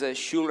Eliza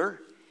Schuyler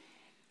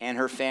and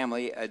her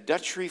family, a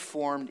Dutch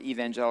Reformed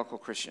evangelical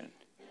Christian.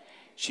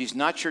 She's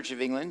not Church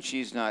of England.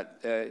 She's not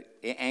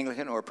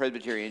Anglican or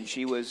Presbyterian.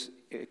 She was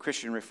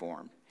Christian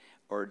Reformed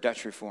or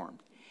Dutch Reformed.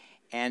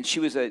 And she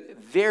was a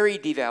very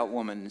devout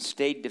woman and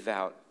stayed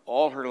devout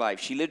all her life.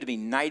 She lived to be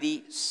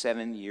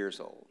 97 years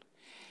old.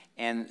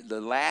 And the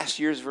last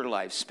years of her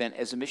life spent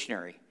as a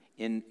missionary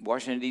in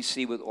Washington,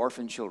 D.C. with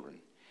orphan children.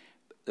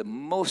 The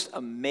most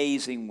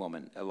amazing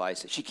woman,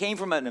 Eliza. She came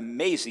from an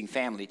amazing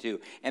family,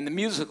 too. And the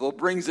musical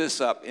brings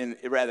this up in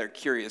rather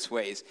curious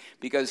ways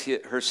because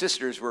her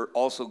sisters were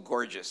also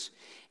gorgeous.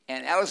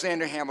 And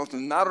Alexander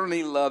Hamilton not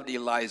only loved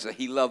Eliza,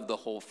 he loved the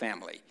whole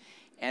family.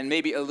 And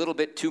maybe a little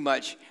bit too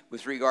much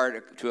with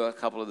regard to a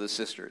couple of the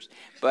sisters.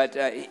 But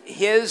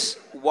his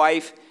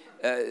wife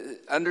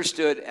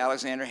understood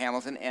Alexander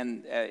Hamilton,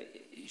 and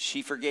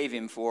she forgave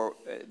him for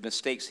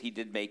mistakes he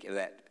did make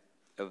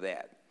of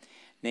that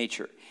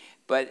nature.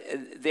 But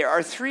there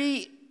are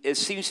three, it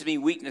seems to me,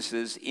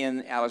 weaknesses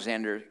in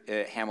Alexander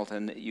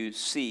Hamilton that you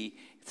see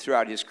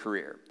throughout his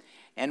career.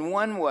 And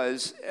one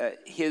was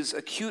his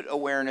acute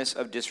awareness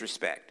of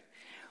disrespect.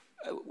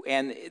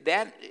 And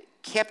that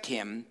kept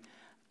him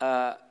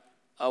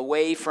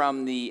away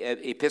from the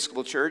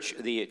Episcopal Church,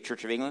 the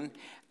Church of England,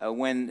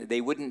 when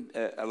they wouldn't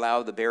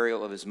allow the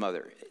burial of his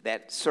mother.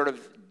 That sort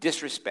of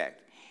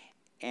disrespect.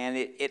 And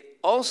it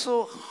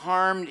also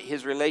harmed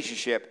his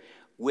relationship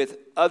with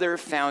other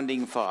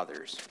founding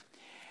fathers.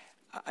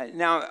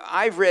 Now,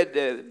 I've read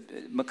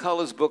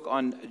McCullough's book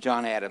on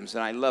John Adams,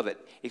 and I love it,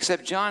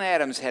 except John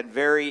Adams had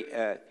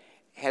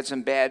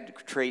some bad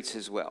traits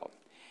as well.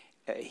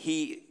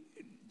 He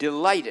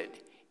delighted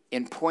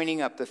in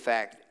pointing up the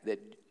fact that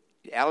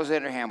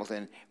Alexander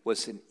Hamilton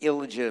was an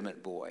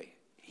illegitimate boy.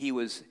 He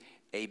was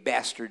a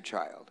bastard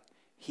child.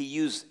 He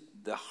used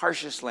the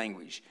harshest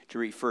language to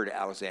refer to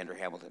Alexander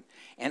Hamilton,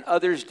 and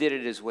others did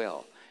it as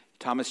well.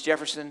 Thomas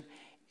Jefferson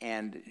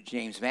and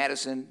James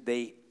Madison,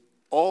 they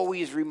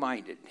always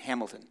reminded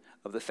Hamilton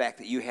of the fact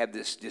that you have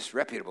this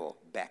disreputable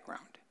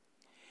background.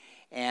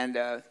 And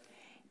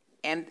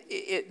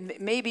it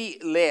maybe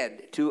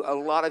led to a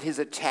lot of his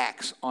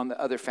attacks on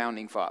the other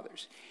founding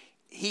fathers.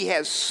 He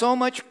has so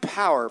much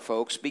power,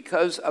 folks,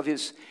 because of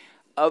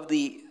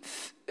the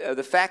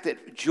fact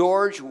that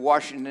George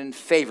Washington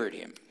favored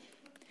him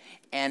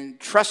and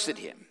trusted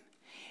him.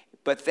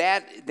 But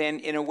that then,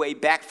 in a way,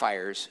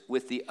 backfires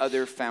with the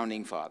other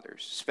founding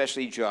fathers,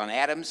 especially John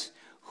Adams,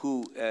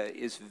 who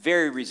is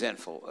very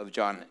resentful of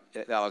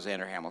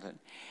Alexander Hamilton,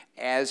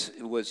 as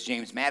was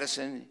James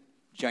Madison,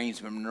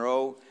 James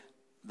Monroe,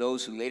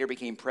 those who later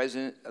became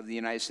president of the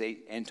United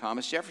States, and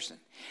Thomas Jefferson.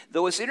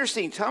 Though it's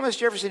interesting, Thomas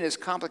Jefferson is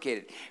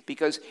complicated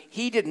because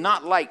he did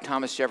not like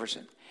Thomas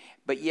Jefferson.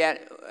 But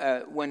yet,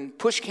 when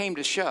push came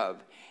to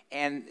shove,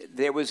 and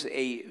there was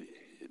a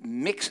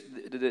mix,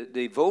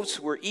 the votes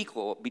were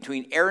equal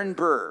between Aaron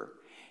Burr,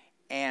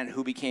 and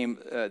who became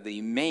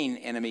the main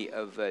enemy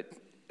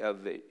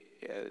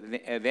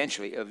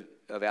eventually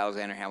of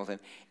Alexander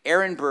Hamilton.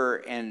 Aaron Burr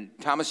and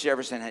Thomas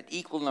Jefferson had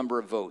equal number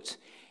of votes,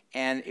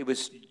 and it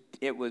was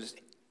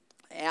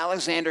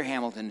Alexander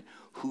Hamilton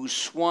who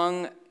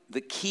swung the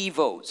key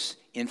votes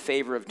in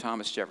favor of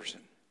Thomas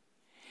Jefferson,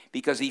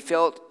 because he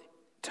felt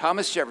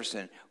Thomas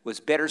Jefferson was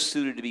better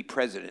suited to be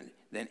president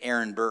than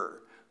Aaron Burr,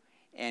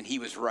 and he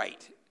was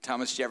right.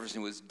 Thomas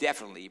Jefferson was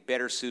definitely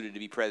better suited to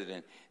be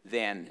president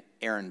than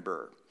Aaron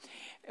Burr.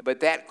 But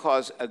that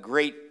caused a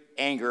great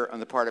anger on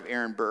the part of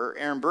Aaron Burr.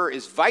 Aaron Burr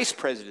is vice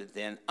president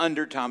then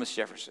under Thomas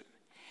Jefferson,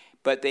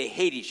 but they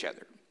hate each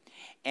other.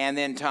 And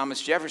then Thomas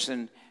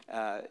Jefferson,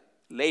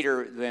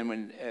 later, then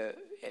when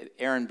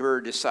Aaron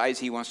Burr decides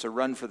he wants to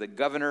run for the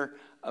governor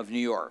of New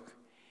York,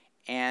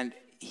 and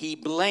he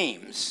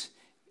blames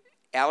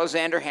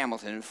Alexander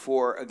Hamilton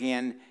for,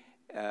 again,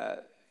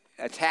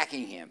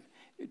 attacking him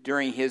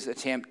during his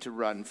attempt to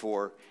run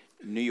for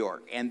New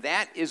York. And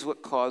that is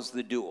what caused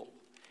the duel.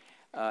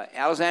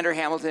 Alexander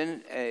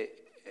Hamilton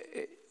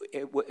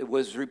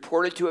was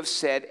reported to have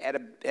said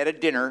at a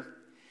dinner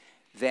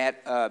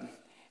that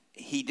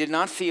he did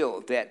not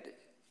feel that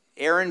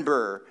Aaron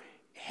Burr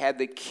had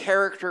the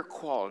character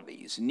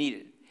qualities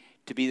needed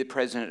to be the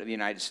president of the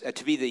United States,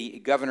 to be the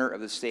governor of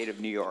the state of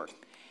New York,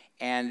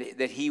 and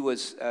that he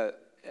was,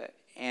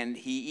 and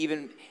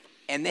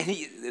then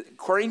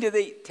according to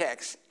the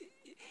text,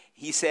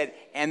 he said,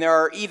 and there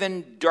are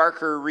even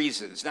darker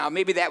reasons. Now,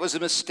 maybe that was a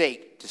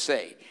mistake to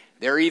say.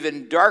 There are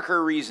even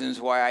darker reasons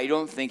why I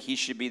don't think he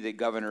should be the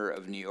governor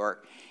of New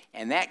York.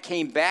 And that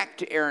came back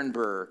to Aaron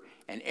Burr,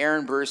 and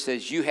Aaron Burr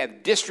says, you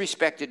have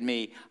disrespected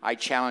me. I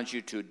challenge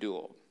you to a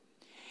duel.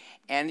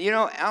 And, you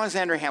know,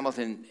 Alexander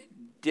Hamilton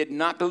did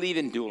not believe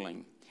in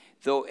dueling,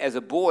 though as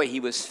a boy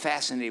he was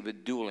fascinated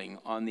with dueling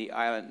on the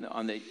island,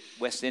 on the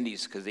West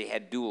Indies, because they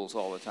had duels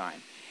all the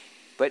time.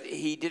 But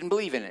he didn't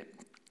believe in it.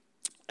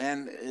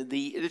 And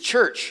the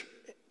church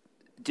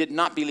did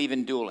not believe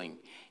in dueling.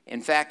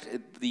 In fact,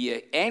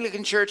 the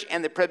Anglican Church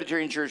and the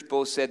Presbyterian Church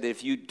both said that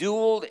if you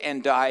dueled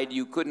and died,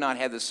 you could not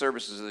have the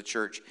services of the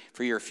church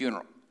for your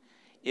funeral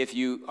if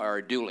you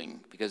are dueling,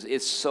 because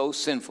it's so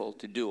sinful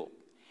to duel.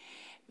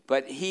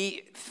 But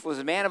he was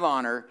a man of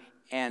honor,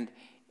 and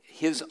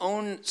his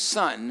own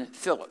son,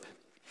 Philip,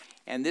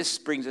 And this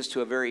brings us to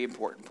a very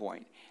important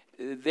point.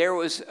 There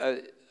was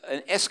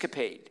an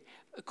escapade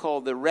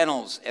called the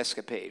Reynolds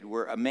escapade,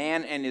 where a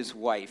man and his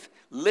wife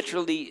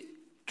literally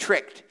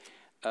tricked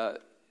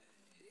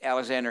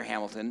Alexander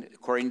Hamilton,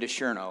 according to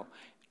Chernow,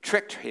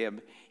 tricked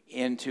him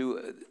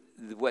into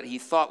what he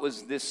thought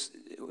was this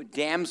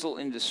damsel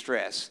in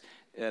distress,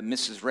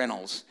 Mrs.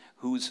 Reynolds,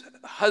 whose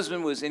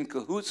husband was in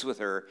cahoots with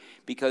her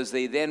because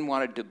they then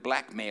wanted to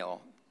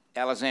blackmail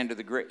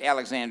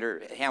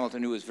Alexander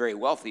Hamilton, who was very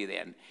wealthy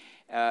then,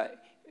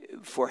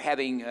 for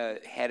having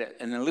had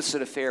an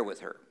illicit affair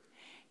with her.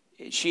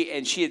 She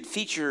had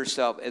featured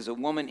herself as a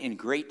woman in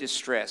great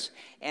distress,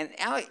 and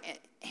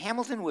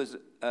Hamilton was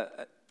an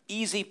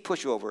easy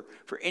pushover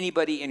for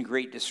anybody in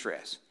great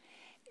distress.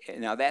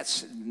 Now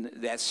that's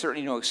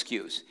certainly no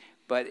excuse,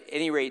 but at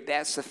any rate,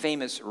 that's the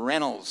famous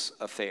Reynolds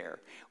affair,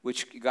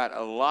 which got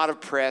a lot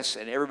of press,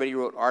 and everybody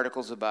wrote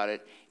articles about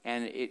it,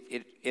 and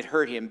it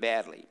hurt him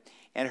badly.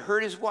 And it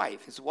hurt his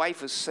wife. His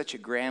wife was such a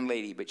grand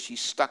lady, but she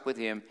stuck with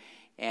him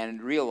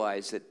and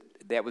realized that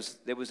there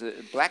was a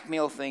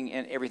blackmail thing,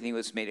 and everything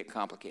was made it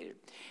complicated.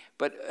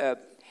 But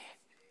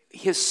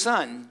his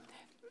son,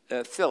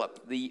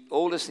 Philip, the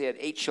oldest, they had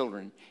 8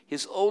 children.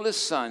 His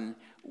oldest son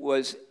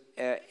was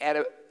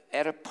at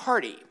a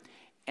party,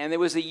 and there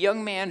was a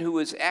young man who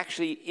was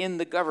actually in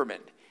the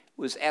government,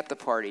 was at the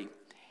party,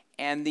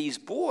 and these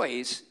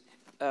boys,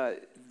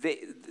 the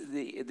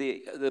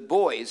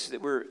boys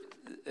that were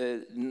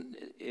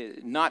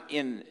not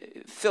in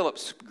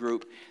Philip's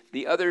group,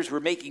 the others were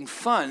making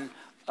fun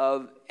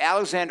of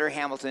Alexander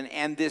Hamilton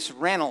and this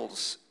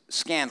Reynolds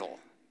scandal.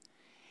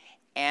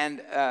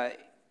 And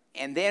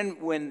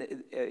then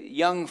when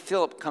young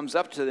Philip comes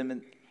up to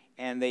them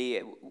and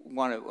they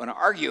want to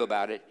argue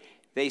about it,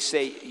 they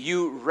say,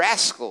 "You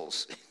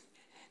rascals."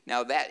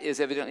 Now that is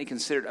evidently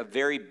considered a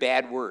very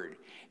bad word.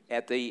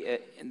 And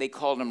they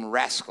called them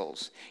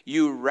rascals.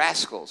 "You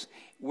rascals."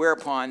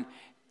 Whereupon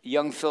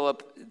young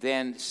Philip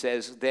then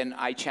says, "Then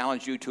I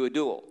challenge you to a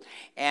duel."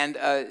 And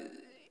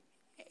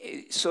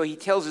so he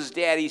tells his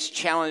dad he's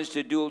challenged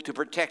a duel to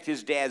protect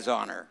his dad's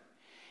honor.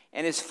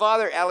 And his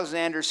father,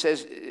 Alexander,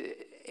 says,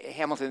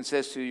 Hamilton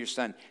says to your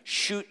son,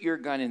 "Shoot your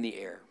gun in the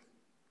air.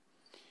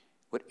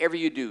 Whatever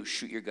you do,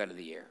 shoot your gun in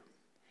the air."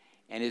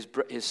 And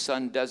his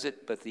son does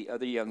it, but the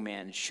other young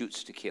man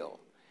shoots to kill.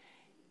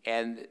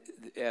 And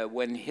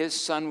when his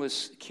son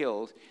was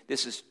killed,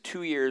 this is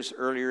 2 years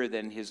earlier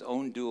than his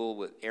own duel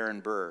with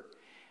Aaron Burr,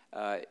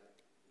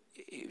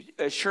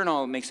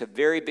 Chernow makes a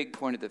very big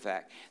point of the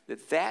fact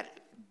that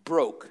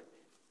broke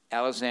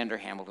Alexander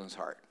Hamilton's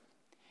heart.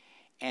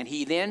 And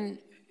he then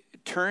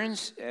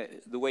turns,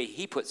 the way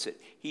he puts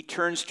it, he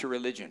turns to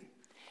religion,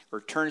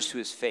 or turns to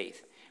his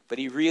faith. But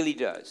he really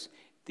does.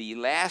 The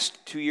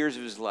last 2 years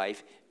of his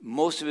life,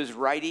 most of his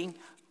writing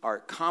are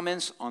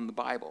comments on the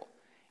Bible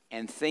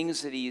and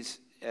things that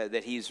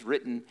he's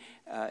written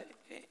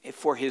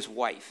for his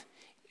wife.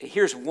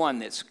 Here's one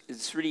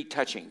that's really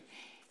touching.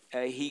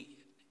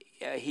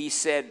 He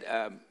said,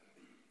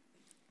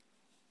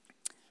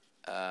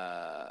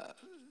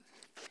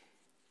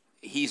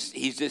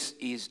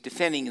 he's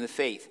defending the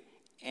faith,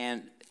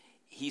 and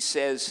he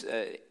says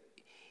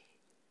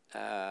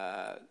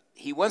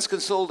he once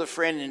consoled a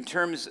friend in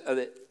terms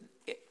of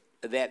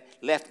that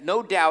left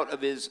no doubt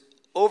of his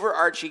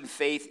overarching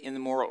faith in the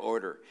moral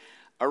order.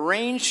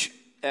 Arraign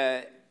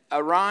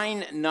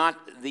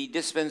not the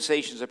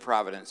dispensations of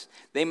providence.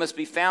 They must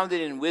be founded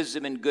in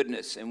wisdom and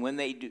goodness, and when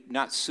they do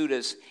not suit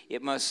us,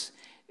 it must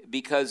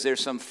because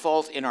there's some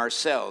fault in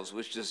ourselves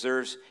which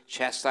deserves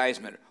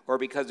chastisement, or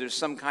because there's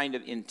some kind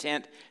of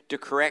intent to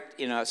correct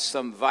in us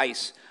some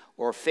vice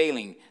or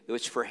failing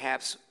which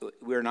perhaps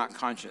we're not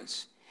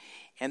conscious.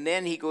 And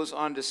then he goes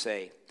on to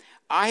say,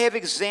 "I have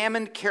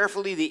examined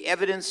carefully the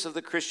evidence of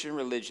the Christian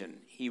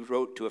religion," he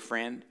wrote to a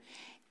friend,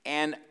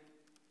 "and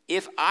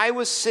if I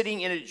was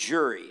sitting in a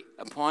jury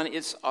upon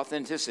its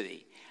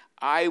authenticity,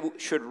 I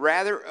should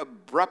rather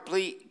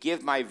abruptly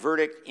give my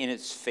verdict in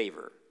its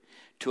favor.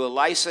 To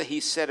Eliza he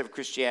said of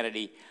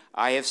Christianity,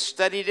 I have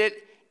studied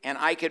it, and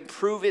I can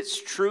prove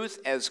its truth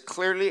as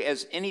clearly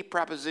as any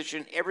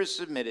proposition ever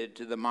submitted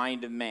to the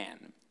mind of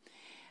man."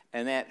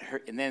 And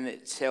then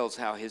it tells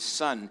how his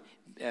son,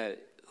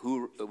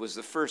 who was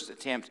the first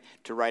attempt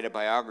to write a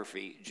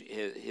biography,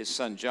 his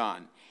son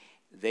John,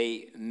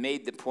 they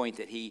made the point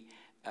that he,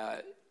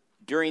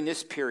 during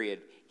this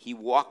period, he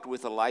walked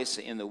with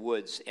Eliza in the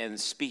woods and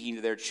speaking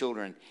to their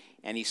children,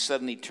 and he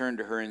suddenly turned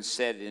to her and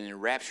said in an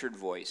enraptured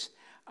voice,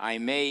 "I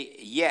may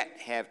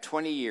yet have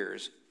 20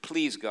 years,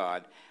 please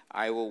God,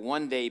 I will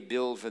one day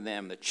build for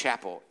them the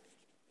chapel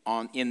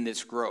in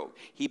this grove."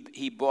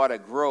 He bought a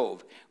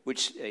grove,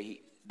 which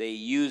they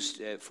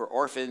used for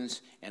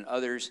orphans and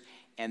others,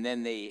 and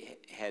then they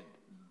had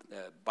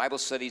Bible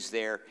studies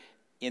there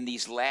in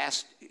these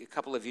last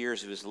couple of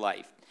years of his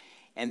life.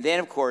 And then,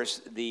 of course,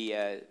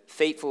 the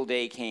fateful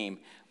day came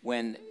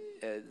when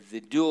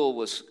the duel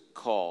was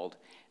called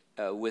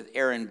with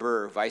Aaron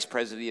Burr, Vice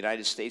President of the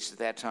United States at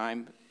that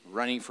time,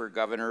 running for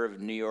governor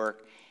of New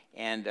York.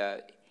 And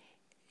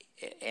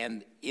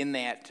in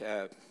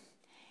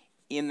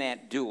in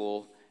that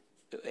duel,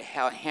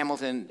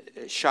 Hamilton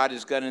shot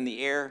his gun in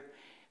the air,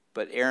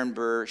 but Aaron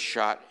Burr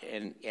shot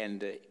and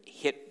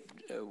hit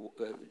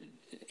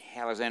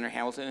Alexander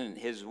Hamilton, and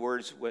his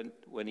words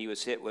when he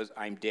was hit was,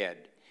 "I'm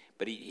dead."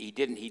 But he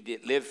didn't. He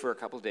did live for a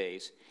couple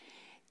days.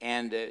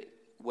 And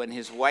when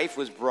his wife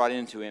was brought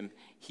into him,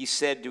 he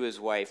said to his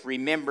wife,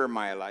 "Remember,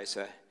 my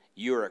Eliza,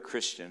 you're a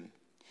Christian."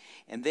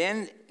 And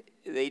then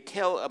they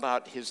tell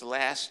about his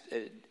last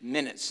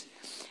minutes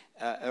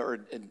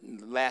or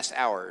last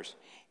hours.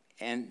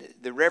 And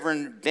the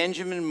Reverend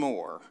Benjamin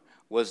Moore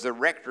was the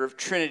rector of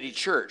Trinity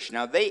Church.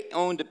 Now, they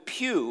owned a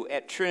pew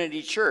at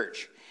Trinity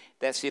Church.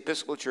 That's the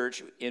Episcopal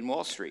Church in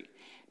Wall Street,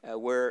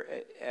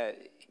 where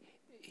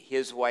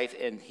his wife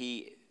and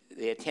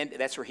they attended.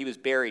 That's where he was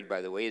buried,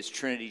 by the way, is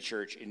Trinity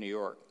Church in New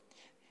York.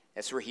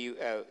 That's where he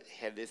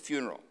had the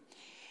funeral.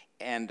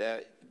 And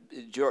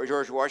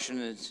George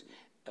Washington's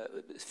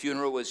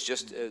funeral was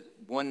just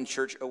one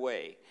church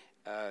away.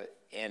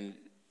 And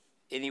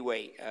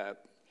anyway,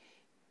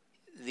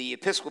 the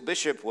Episcopal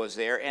bishop was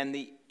there,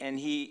 and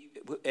he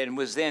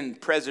was then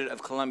president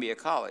of Columbia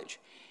College.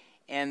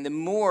 And the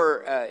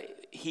Moore,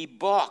 he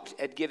balked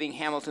at giving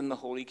Hamilton the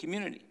Holy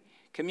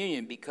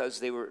Communion because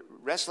they were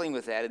wrestling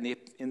with that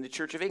in the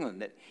Church of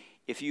England, that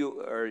if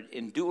you are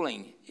in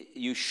dueling,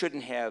 you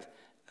shouldn't have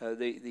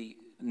the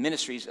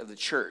ministries of the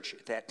church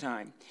at that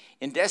time.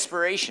 In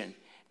desperation,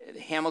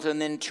 Hamilton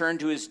then turned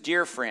to his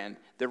dear friend,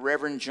 the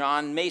Reverend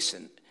John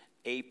Mason,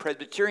 a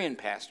Presbyterian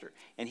pastor,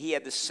 and he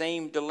had the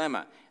same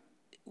dilemma.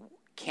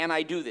 Can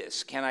I do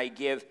this? Can I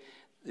give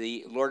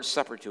the Lord's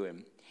Supper to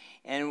him?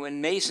 And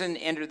when Mason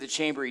entered the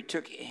chamber, he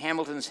took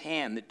Hamilton's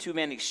hand. The two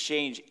men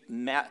exchanged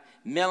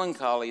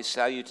melancholy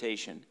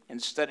salutation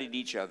and studied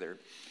each other.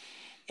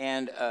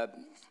 And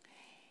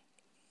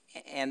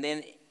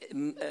then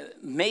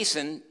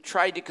Mason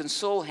tried to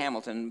console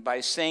Hamilton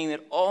by saying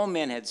that all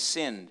men had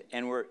sinned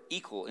and were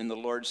equal in the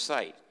Lord's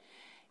sight.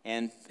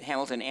 And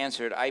Hamilton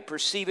answered, "I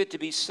perceive it to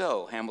be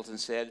so," Hamilton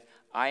said.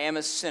 "I am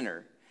a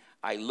sinner.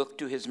 I look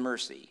to his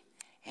mercy."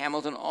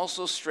 Hamilton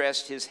also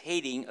stressed his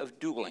hating of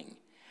dueling.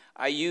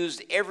 "I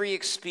used every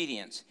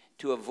expedient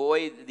to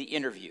avoid the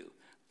interview,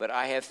 but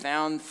I have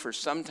found for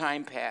some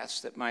time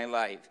past that my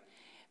life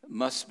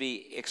must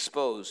be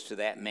exposed to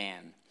that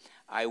man.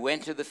 I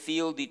went to the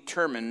field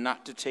determined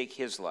not to take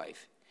his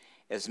life."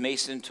 As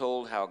Mason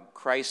told how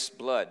Christ's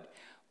blood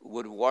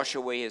would wash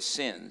away his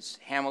sins,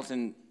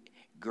 Hamilton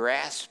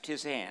grasped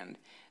his hand,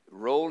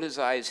 rolled his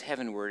eyes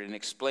heavenward, and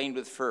explained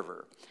with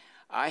fervor,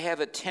 "I have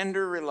a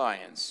tender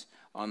reliance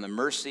on the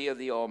mercy of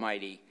the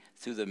Almighty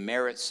through the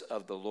merits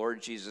of the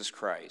Lord Jesus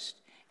Christ."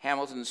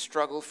 Hamilton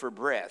struggled for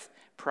breath,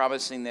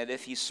 promising that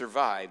if he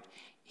survived,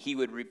 he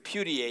would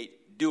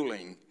repudiate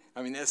dueling.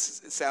 I mean,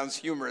 this sounds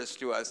humorous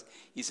to us.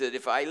 He said,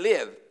 "If I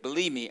live,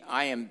 believe me,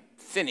 I am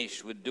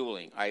finished with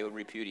dueling. I will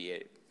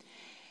repudiate it."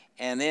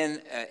 And then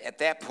at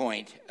that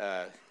point,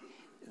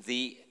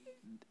 the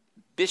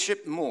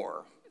Bishop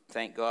Moore,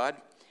 thank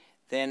God,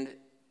 then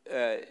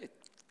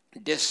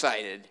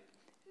decided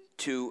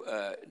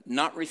to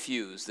not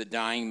refuse the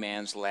dying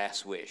man's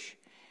last wish.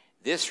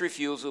 This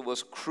refusal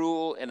was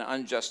cruel and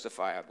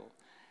unjustifiable.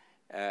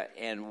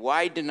 And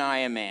why deny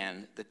a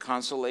man the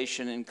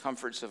consolation and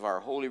comforts of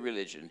our holy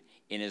religion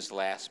in his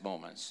last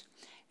moments?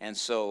 And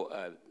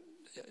so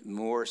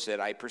Moore said,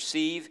 "I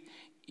perceive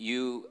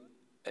you,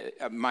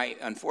 my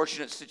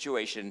unfortunate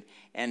situation,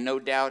 and no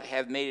doubt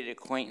have made it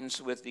acquaintance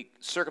with the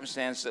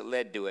circumstance that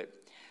led to it.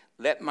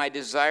 Let my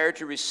desire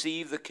to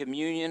receive the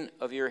communion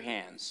of your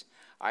hands.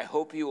 I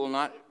hope you will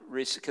not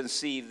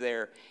conceive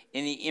there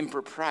any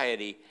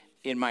impropriety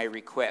in my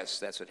request."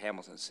 That's what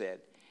Hamilton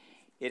said.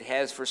 "It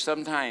has for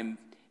some time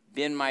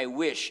been my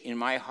wish in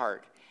my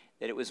heart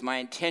that it was my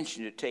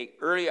intention to take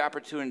early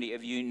opportunity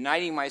of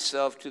uniting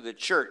myself to the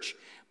church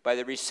by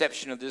the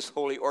reception of this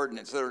holy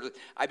ordinance."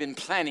 I've been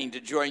planning to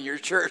join your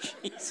church,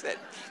 he said.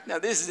 Now,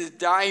 this is his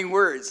dying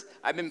words.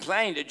 "I've been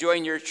planning to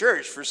join your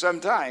church for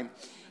some time."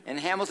 And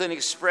Hamilton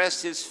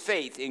expressed his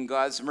faith in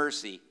God's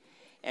mercy.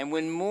 And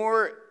when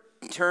Moore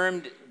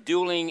termed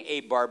dueling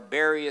a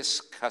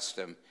barbarous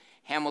custom,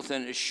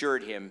 Hamilton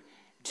assured him,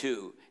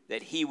 too,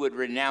 that he would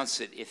renounce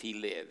it if he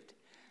lived.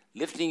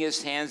 Lifting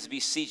his hands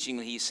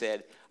beseechingly, he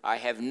said, "I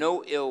have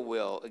no ill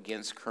will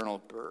against Colonel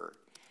Burr.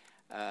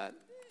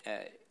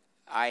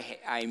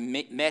 I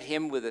met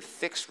him with a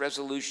fixed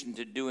resolution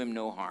to do him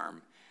no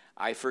harm.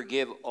 I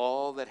forgive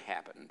all that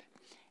happened."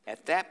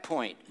 At that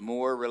point,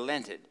 Moore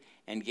relented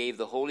and gave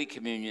the Holy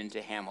Communion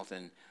to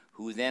Hamilton,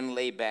 who then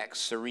lay back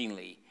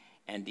serenely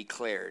and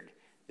declared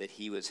that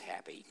he was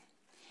happy.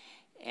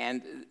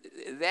 And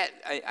that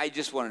I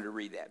just wanted to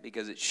read that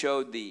because it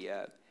showed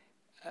there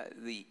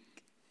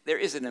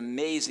is an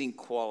amazing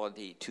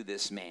quality to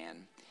this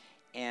man,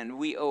 and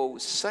we owe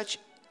such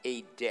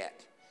a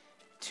debt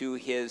to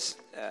his.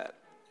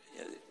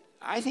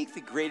 I think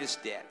the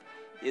greatest debt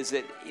is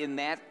that in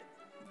that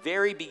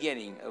very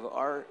beginning of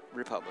our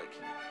republic,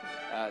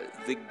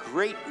 the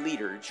great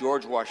leader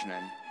George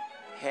Washington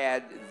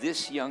had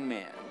this young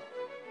man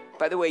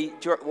By the way,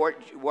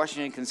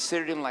 Washington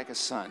considered him like a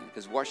son,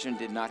 because Washington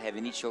did not have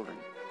any children.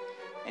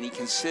 And he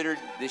considered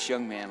this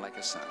young man like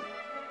a son.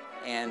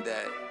 And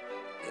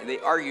they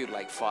argued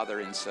like father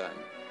and son.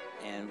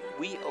 And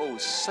we owe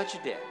such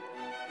a debt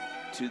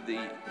to the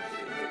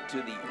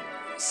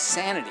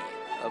sanity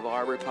of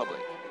our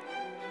republic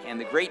and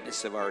the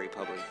greatness of our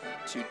republic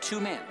to two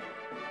men,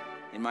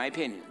 in my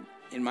opinion,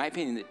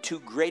 the two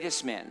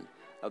greatest men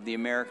of the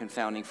American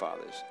founding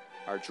fathers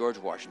are George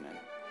Washington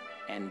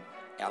and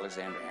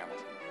Alexander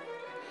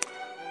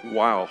Hamilton.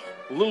 Wow.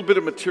 A little bit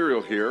of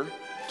material here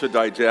to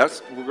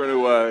digest. We're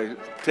going to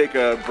take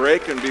a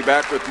break and be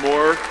back with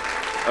more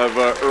of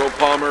Earl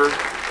Palmer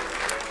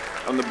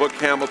on the book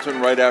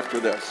Hamilton right after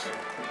this.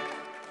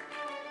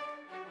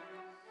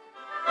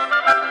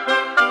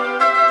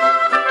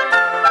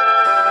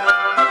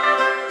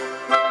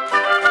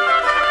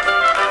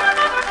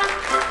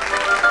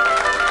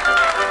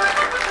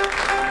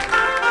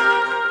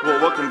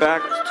 Well, welcome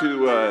back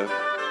to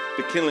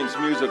the Kindling's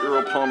Muse at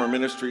Earl Palmer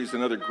Ministries.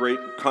 Another great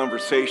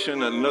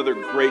conversation, another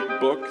great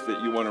book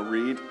that you want to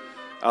read,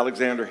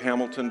 Alexander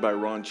Hamilton by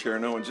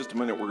Chernow. In just a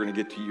minute, we're going to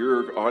get to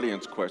your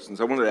audience questions.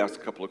 I wanted to ask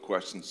a couple of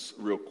questions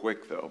real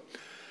quick, though.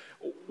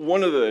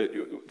 One of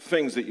the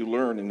things that you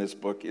learn in this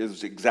book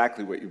is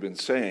exactly what you've been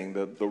saying,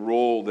 the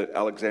role that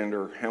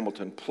Alexander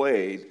Hamilton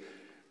played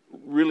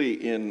really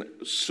in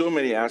so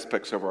many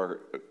aspects of our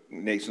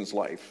nation's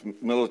life,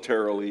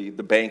 militarily,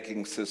 the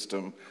banking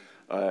system,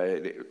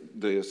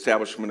 the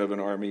establishment of an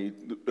army,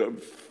 a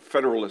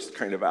federalist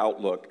kind of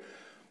outlook.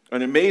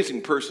 An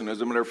amazing person.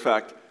 As a matter of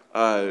fact,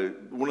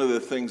 one of the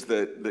things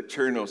that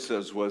Chernow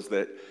says was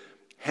that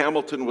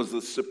Hamilton was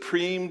the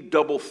supreme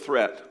double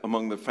threat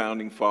among the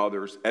founding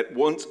fathers, at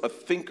once a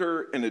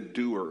thinker and a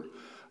doer,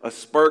 a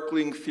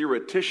sparkling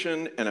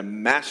theoretician and a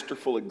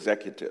masterful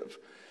executive.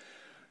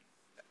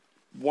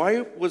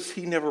 Why was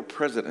he never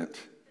president?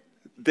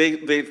 They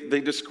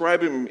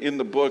describe him in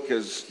the book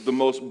as the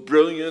most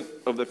brilliant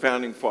of the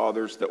founding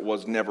fathers that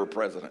was never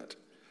president.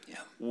 Yeah.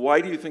 Why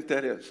do you think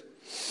that is?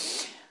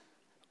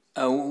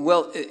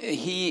 Well,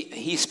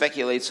 he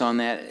speculates on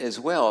that as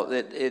well,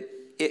 that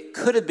it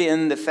could have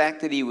been the fact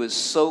that he was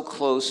so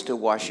close to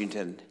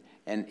Washington,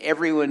 and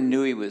everyone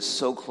knew he was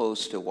so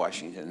close to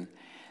Washington,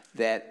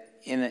 that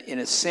in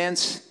a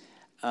sense,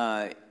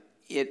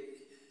 it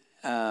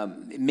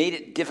made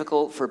it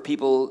difficult for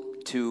people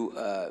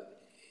to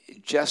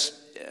just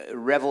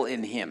revel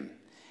in him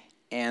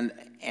and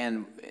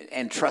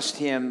trust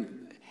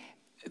him.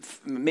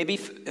 Maybe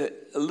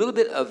a little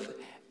bit of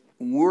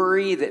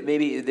worry that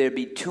maybe there'd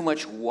be too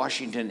much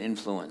Washington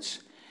influence.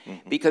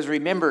 Mm-hmm. Because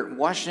remember,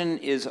 Washington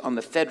is on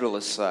the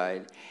Federalist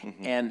side,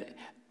 mm-hmm. and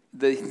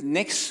the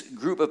next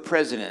group of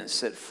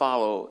presidents that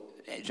follow,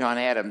 John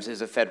Adams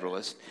is a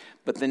Federalist,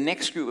 but the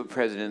next group of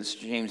presidents,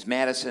 James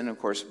Madison, of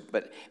course,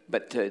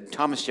 but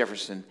Thomas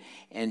Jefferson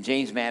and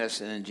James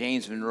Madison and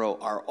James Monroe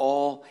are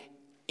all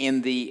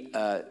in the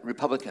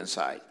Republican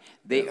side.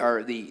 They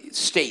are the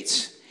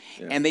states,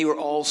 and they were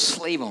all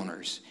slave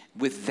owners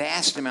with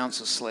vast amounts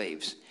of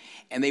slaves,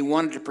 and they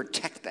wanted to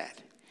protect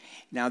that.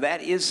 Now,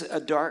 that is a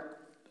dark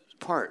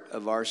part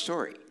of our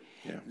story,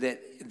 that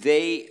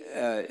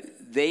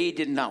they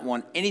did not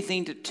want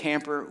anything to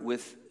tamper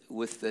with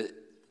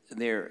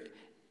their.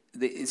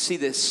 See,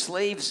 the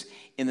slaves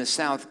in the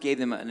South gave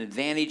them an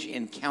advantage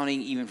in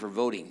counting even for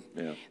voting.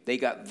 Yeah. They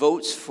got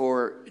votes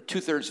for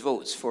 2/3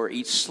 votes for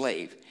each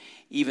slave,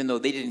 even though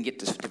they didn't get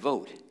to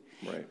vote.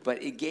 Right.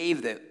 But it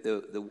gave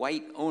the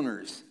white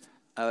owners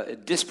a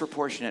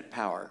disproportionate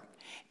power.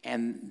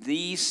 And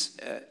these,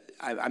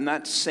 I'm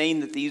not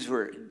saying that these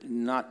were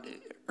not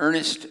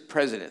earnest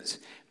presidents,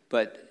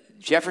 but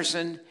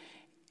Jefferson,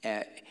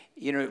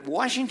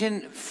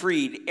 Washington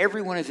freed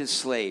every one of his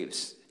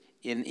slaves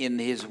in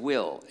his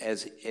will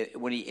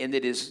when he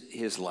ended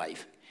his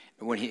life,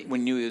 when he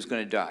knew he was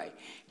going to die.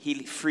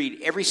 He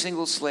freed every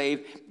single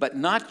slave, but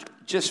not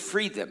just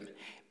freed them,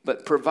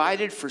 but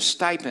provided for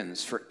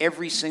stipends for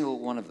every single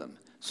one of them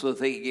so that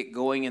they could get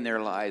going in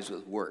their lives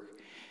with work.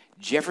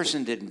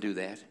 Jefferson didn't do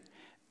that.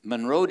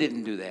 Monroe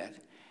didn't do that.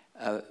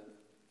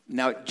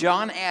 Now,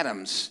 John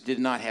Adams did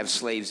not have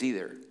slaves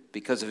either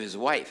because of his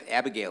wife.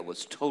 Abigail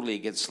was totally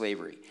against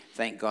slavery.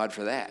 Thank God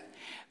for that.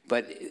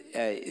 But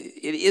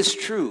it is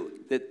true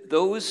that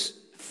those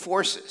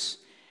forces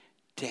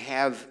to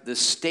have the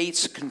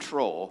state's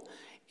control,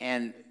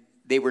 and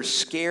they were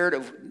scared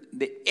of,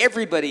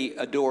 everybody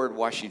adored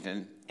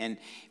Washington, and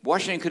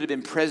Washington could have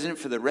been president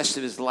for the rest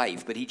of his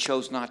life, but he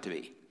chose not to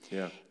be.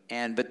 Yeah.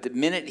 But the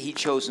minute he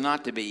chose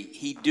not to be,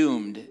 he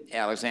doomed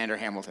Alexander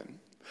Hamilton.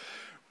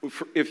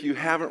 If you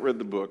haven't read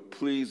the book,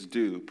 please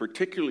do,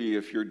 particularly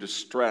if you're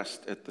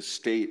distressed at the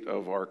state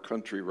of our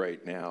country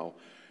right now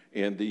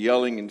and the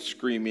yelling and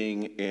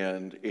screaming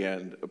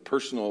and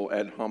personal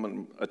ad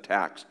hominem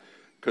attacks,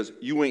 because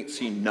you ain't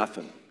seen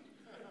nothing.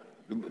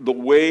 The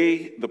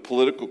way the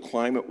political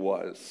climate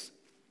was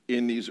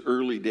in these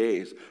early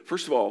days,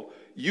 first of all,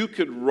 you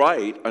could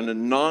write an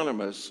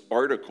anonymous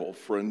article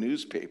for a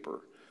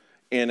newspaper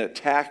and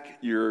attack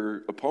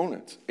your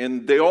opponents,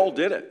 and they all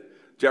did it.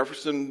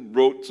 Jefferson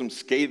wrote some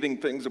scathing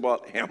things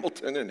about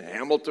Hamilton, and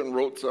Hamilton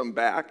wrote some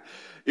back.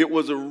 It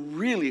was a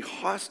really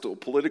hostile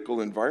political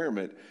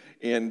environment,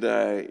 and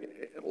a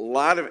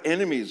lot of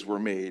enemies were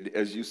made,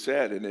 as you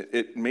said, and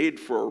it made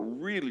for a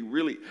really,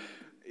 really,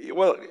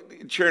 well,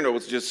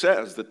 Chernow just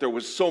says that there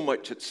was so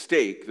much at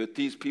stake that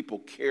these people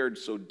cared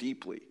so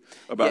deeply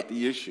about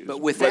the issues. But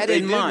with that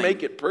in mind, they did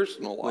make it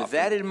personal often. With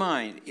that in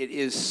mind, it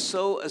is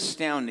so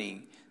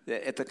astounding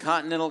that at the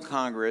Continental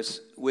Congress,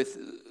 with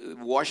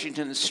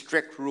Washington's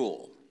strict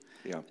rule,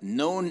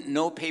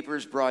 no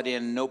papers brought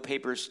in, no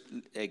papers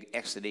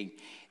exiting,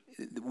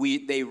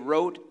 they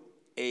wrote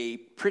a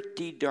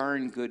pretty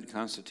darn good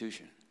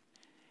Constitution.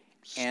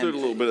 Stood a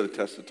little bit of the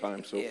test of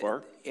time so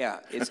far.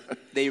 Yeah,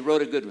 they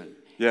wrote a good one.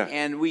 Yeah.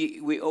 And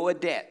we owe a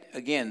debt,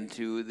 again,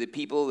 to the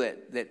people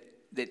that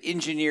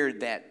engineered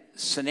that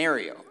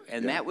scenario.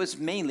 And that was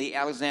mainly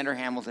Alexander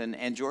Hamilton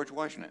and George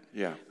Washington.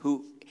 Yeah.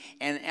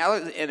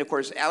 And of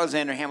course,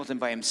 Alexander Hamilton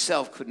by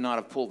himself could not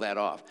have pulled that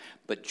off.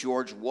 But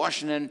George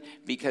Washington,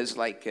 because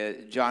like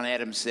John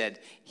Adams said,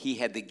 he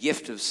had the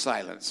gift of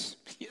silence.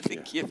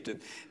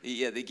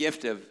 The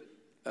gift of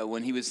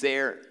when he was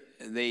there,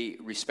 they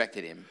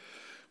respected him.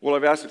 Well,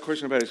 I've asked a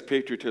question about his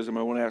patriotism.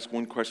 I want to ask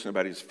one question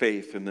about his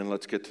faith, and then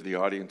let's get to the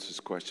audience's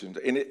questions.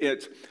 And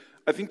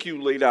I think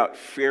you laid out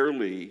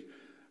fairly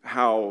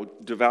how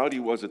devout he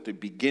was at the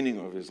beginning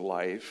of his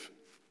life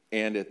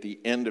and at the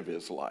end of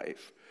his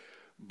life.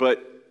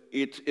 But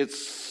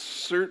it's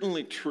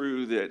certainly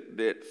true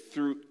that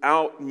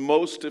throughout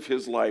most of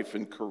his life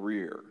and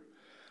career,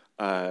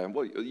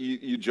 well,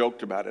 you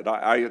joked about it.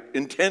 I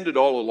intended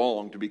all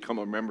along to become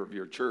a member of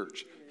your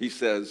church, he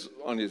says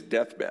on his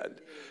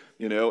deathbed.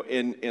 You know,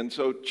 and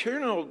so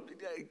Chernow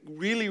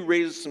really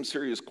raises some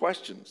serious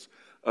questions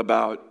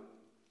about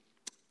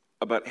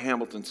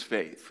Hamilton's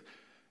faith.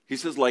 He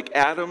says, like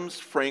Adams,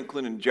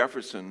 Franklin, and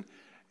Jefferson,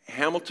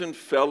 Hamilton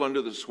fell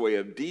under the sway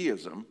of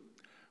deism,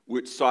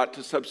 which sought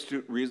to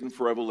substitute reason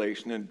for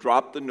revelation and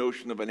dropped the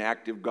notion of an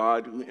active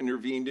God who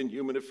intervened in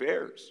human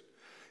affairs.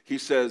 He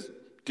says,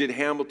 did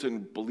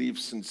Hamilton believe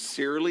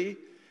sincerely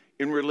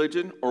in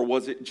religion, or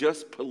was it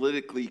just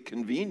politically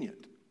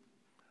convenient?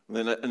 And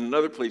then in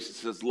another place it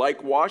says,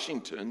 like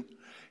Washington,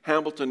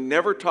 Hamilton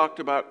never talked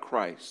about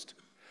Christ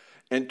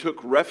and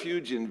took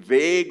refuge in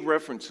vague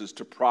references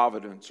to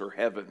providence or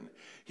heaven.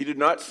 He did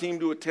not seem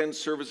to attend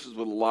services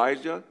with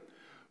Elijah,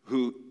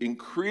 who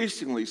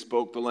increasingly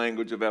spoke the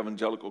language of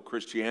evangelical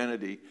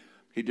Christianity.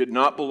 He did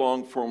not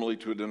belong formally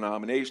to a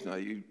denomination. Now,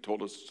 you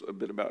told us a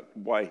bit about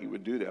why he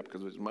would do that,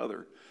 because of his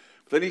mother.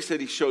 But then he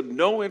said he showed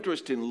no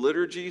interest in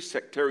liturgy,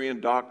 sectarian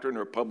doctrine,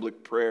 or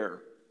public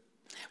prayer.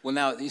 Well,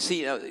 now, you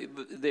see,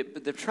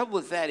 the trouble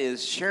with that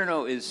is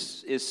Chernow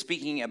is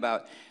speaking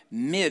about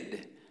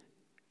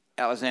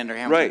mid-Alexander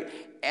Hamilton. Right.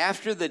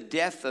 After the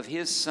death of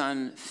his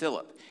son,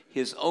 Philip,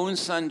 his own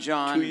son,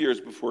 John. 2 years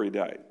before he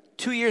died.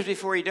 2 years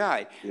before he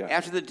died. Yeah.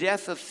 After the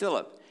death of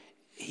Philip,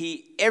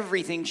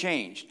 everything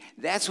changed.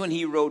 That's when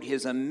he wrote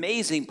his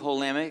amazing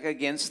polemic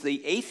against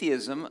the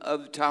atheism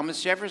of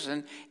Thomas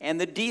Jefferson and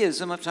the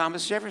deism of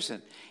Thomas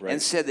Jefferson, right.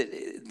 And said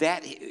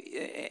that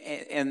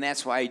and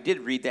that's why I did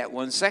read that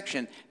one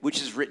section, which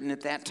is written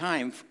at that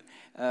time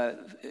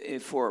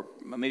for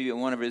maybe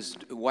one of his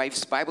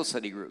wife's Bible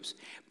study groups.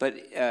 But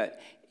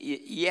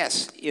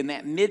yes, in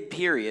that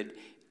mid-period.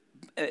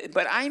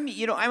 But I'm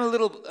a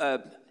little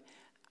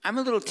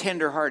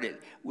tender-hearted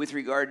with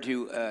regard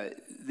to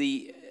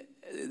the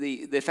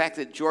fact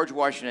that George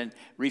Washington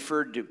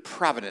referred to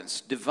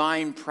providence,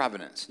 divine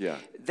providence. Yeah.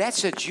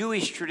 That's a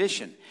Jewish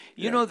tradition.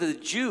 You know, the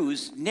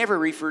Jews never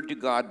referred to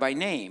God by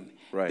name.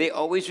 Right. They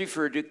always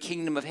referred to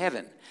kingdom of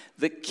heaven,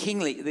 the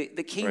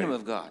kingdom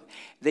of God.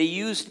 They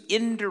used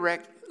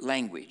indirect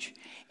language.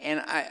 And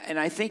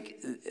I think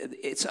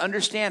it's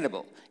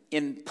understandable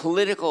in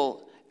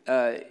political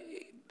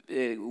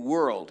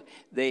world.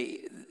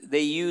 They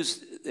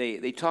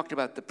talked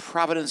about the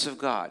providence of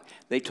God.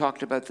 They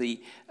talked about the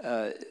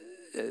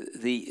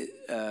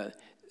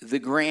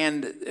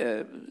grand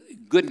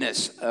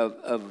goodness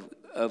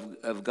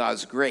of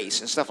God's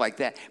grace and stuff like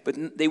that.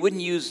 But they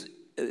wouldn't use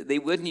the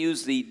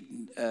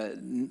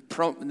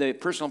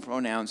personal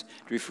pronouns to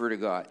refer to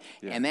God,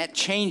 and that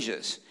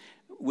changes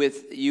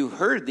with you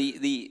heard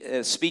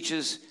the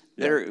speeches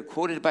that are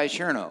quoted by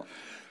Chernow.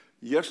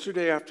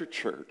 Yesterday after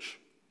church,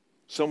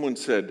 someone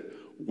said,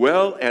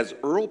 well, as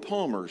Earl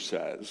Palmer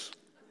says,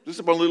 this is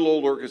about little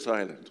old Orcas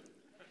Island.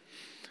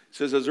 It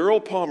says, as Earl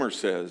Palmer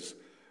says,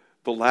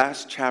 the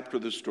last chapter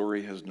of the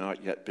story has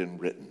not yet been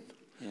written.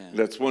 Yeah.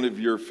 That's one of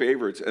your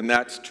favorites, and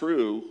that's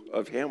true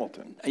of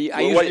Hamilton.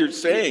 What you're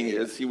saying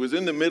is he was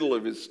in the middle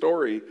of his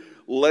story.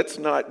 Let's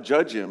not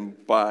judge him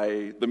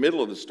by the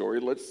middle of the story.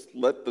 Let's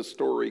let the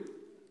story,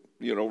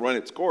 run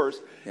its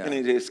course. Yeah. And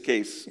in his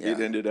case,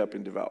 it ended up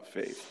in devout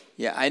faith.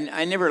 Yeah,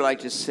 I never like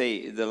to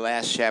say the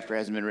last chapter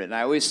hasn't been written.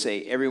 I always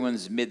say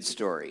everyone's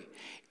mid-story.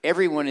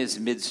 Everyone is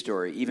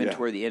mid-story, even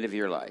toward the end of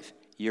your life.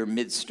 You're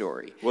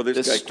mid-story. Well,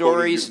 the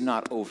story's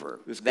not over.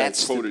 This guy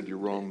quoted you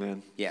wrong,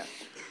 then. Yeah.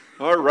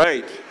 All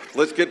right.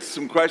 Let's get to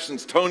some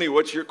questions. Tony,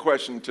 what's your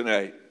question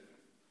tonight?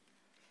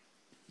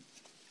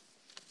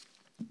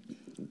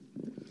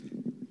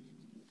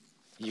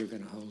 You're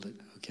going to hold it,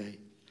 okay.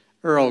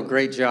 Earl,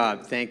 great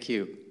job. Thank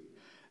you.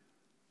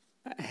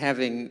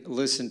 Having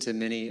listened to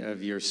many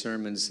of your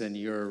sermons and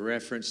your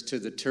reference to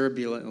the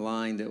turbulent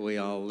line that we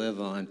all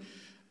live on,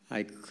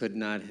 I could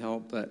not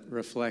help but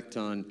reflect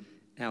on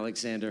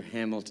Alexander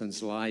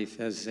Hamilton's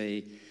life as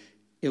a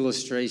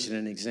illustration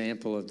and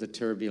example of the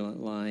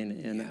turbulent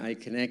line, and I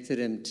connected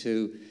him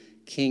to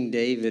King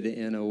David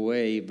in a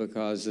way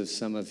because of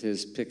some of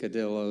his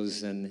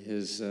peccadillos and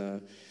his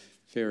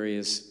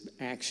various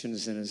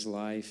actions in his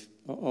life,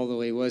 although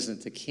he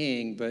wasn't the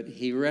king, but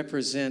he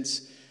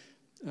represents,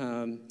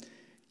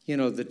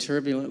 the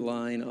turbulent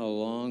line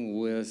along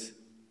with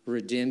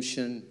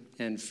redemption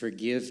and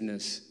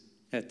forgiveness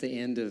at the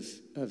end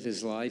of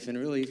his life and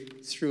really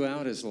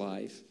throughout his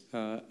life.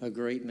 A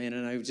great man,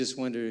 and I just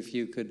wonder if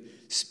you could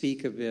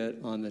speak a bit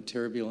on the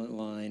turbulent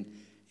line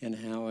and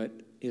how it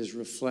is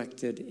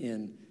reflected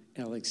in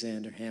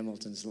Alexander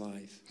Hamilton's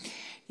life.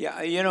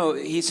 Yeah,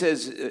 he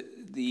says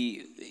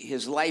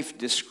his life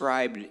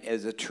described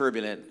as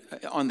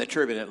on the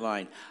turbulent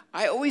line.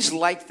 I always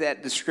liked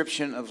that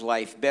description of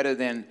life better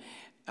than,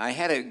 I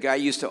had a guy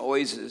used to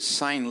always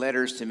sign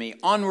letters to me,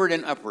 onward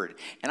and upward.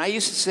 And I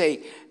used to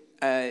say,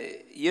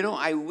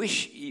 I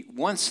wish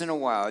once in a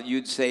while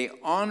you'd say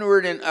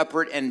onward and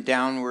upward and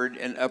downward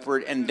and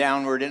upward and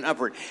downward and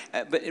upward.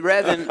 But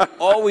rather than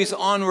always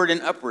onward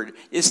and upward,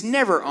 it's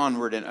never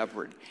onward and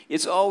upward.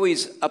 It's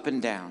always up and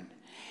down.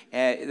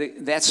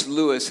 That's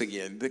Lewis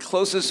again. The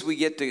closest we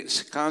get to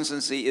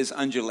constancy is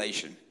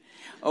undulation.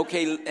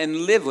 Okay, and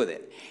live with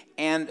it.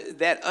 And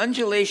that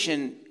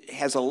undulation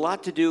has a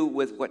lot to do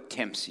with what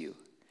tempts you.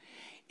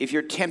 If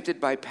you're tempted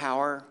by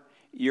power,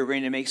 you're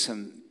going to make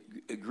some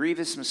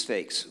grievous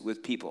mistakes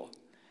with people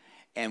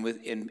and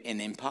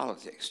in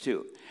politics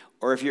too.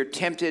 Or if you're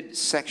tempted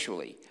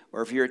sexually,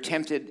 or if you're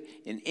tempted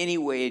in any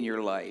way in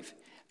your life,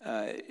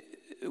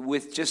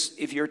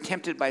 if you're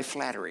tempted by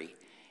flattery.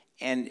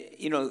 And,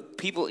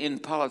 people in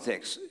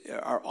politics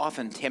are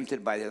often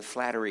tempted by the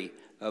flattery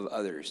of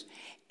others.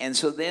 And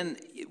so then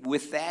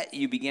with that,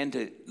 you begin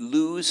to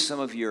lose some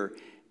of you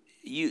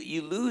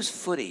lose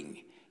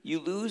footing. You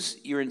lose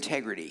your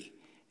integrity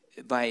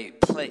by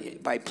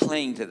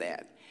playing to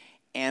that.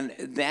 And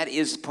that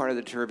is part of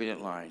the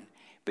turbulent line.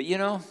 But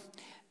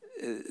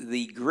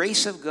the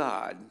grace of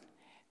God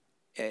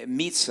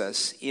meets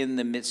us in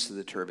the midst of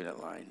the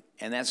turbulent line.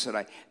 And that's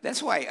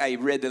why I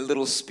read the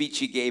little speech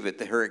he gave at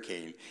the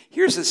hurricane.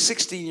 Here's a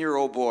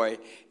 16-year-old boy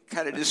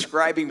kind of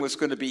describing what's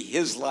going to be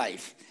his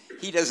life.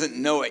 He doesn't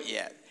know it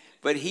yet,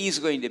 but he's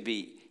going to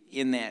be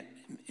in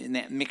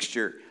that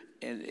mixture.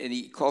 And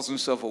he calls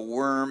himself a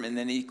worm, and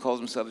then he calls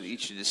himself, you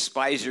should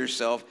despise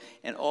yourself,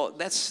 and all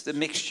that's the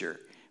mixture.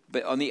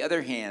 But on the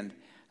other hand,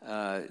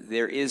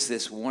 there is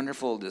this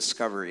wonderful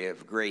discovery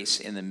of grace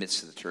in the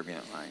midst of the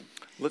turbulent line.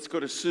 Let's go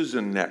to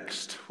Susan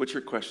next. What's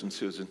your question,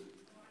 Susan?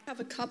 I have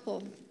a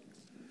couple.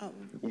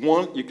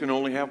 One? You can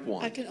only have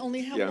one. I can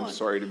only have one. one. I'm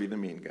sorry to be the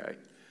mean guy.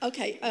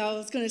 Okay, I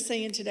was going to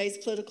say in today's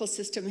political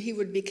system, he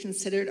would be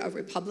considered a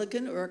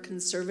Republican or a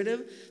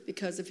conservative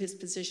because of his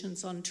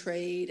positions on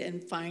trade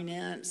and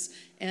finance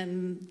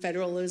and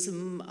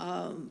federalism,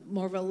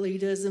 moral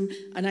elitism.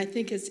 And I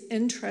think it's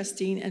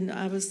interesting,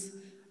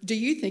 do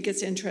you think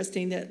it's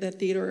interesting that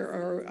theater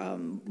or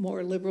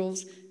more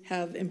liberals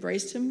have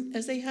embraced him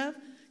as they have,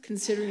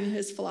 considering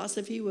his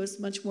philosophy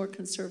was much more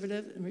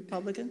conservative and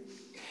Republican?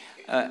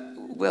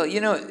 Well,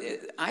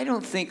 I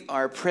don't think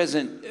our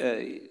present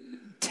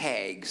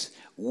tags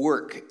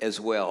work as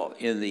well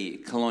in the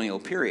colonial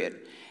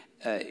period.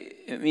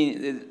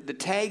 The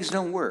tags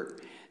don't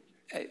work.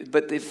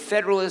 But the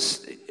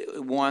Federalist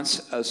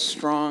wants a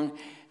strong...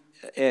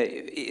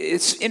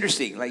 it's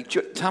interesting. Like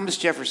Thomas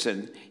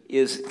Jefferson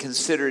is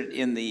considered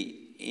in the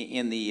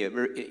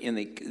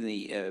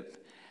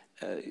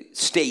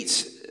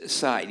states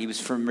side. He was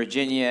from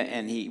Virginia,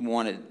 and he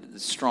wanted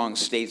strong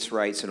states'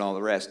 rights and all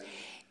the rest.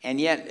 And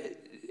yet,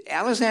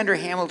 Alexander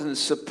Hamilton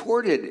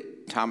supported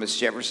Thomas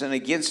Jefferson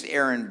against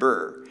Aaron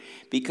Burr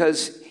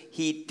because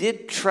he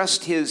did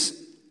trust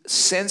his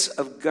sense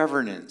of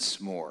governance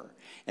more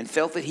and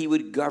felt that he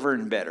would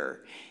govern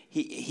better.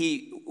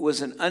 He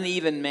was an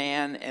uneven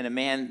man and a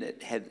man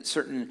that had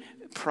certain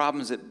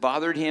problems that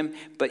bothered him,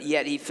 but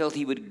yet he felt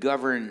he would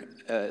govern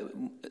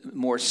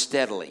more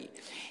steadily.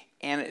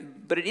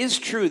 But it is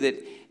true that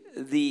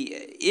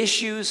the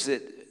issues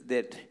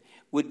that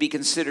would be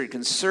considered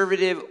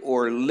conservative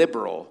or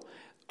liberal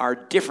are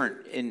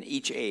different in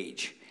each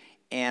age.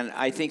 And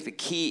I think the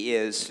key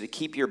is to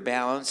keep your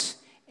balance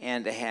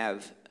and to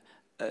have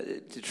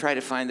to try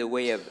to find a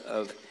way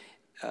of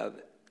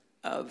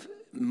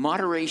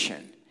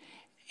moderation.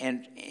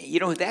 And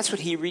that's what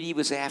he really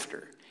was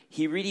after.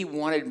 He really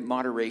wanted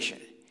moderation.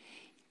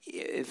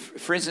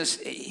 For instance,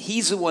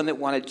 he's the one that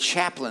wanted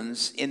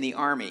chaplains in the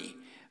army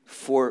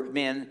for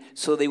men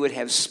so they would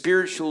have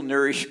spiritual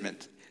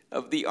nourishment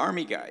of the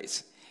army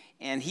guys.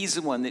 And he's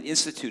the one that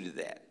instituted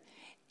that.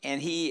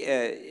 And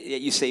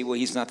you say, well,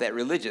 he's not that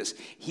religious.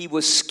 He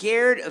was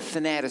scared of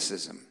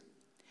fanaticism.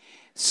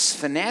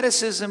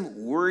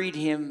 Fanaticism worried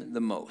him the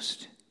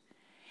most.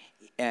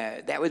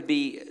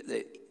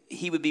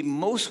 he would be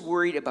most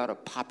worried about a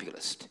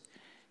populist,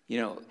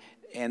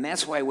 and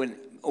that's why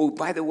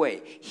by the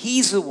way,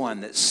 he's the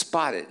one that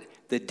spotted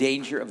the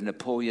danger of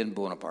Napoleon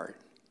Bonaparte.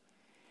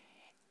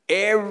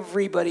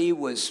 Everybody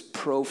was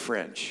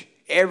pro-French.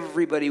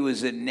 Everybody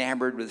was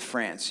enamored with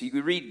France. You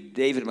could read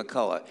David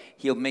McCullough.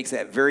 He'll make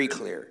that very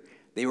clear.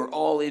 They were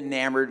all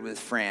enamored with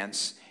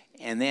France,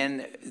 and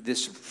then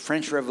this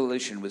French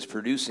Revolution was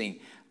producing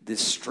this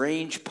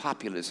strange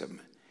populism.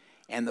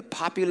 And the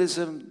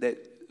populism that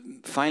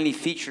finally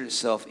featured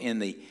itself in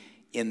the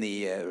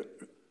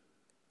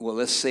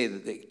let's say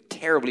the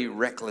terribly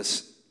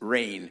reckless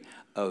reign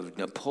of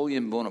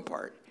Napoleon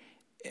Bonaparte.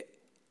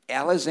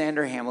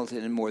 Alexander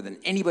Hamilton, more than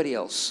anybody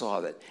else,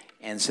 saw that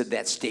and said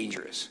that's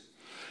dangerous.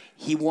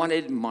 He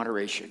wanted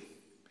moderation.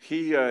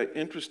 He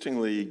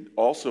interestingly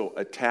also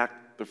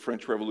attacked the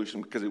French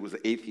Revolution because it was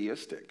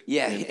atheistic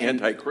and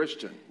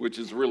anti-Christian, which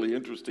is really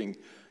interesting.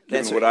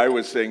 Given what I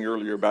was saying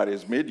earlier about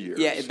his mid-years.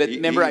 Yeah, but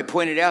remember I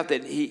pointed out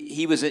that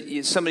he was,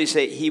 somebody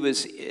say he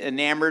was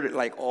enamored,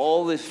 like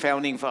all the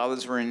founding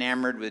fathers were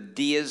enamored with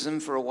deism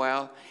for a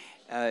while.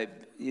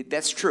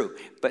 That's true.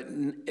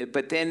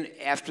 But then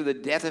after the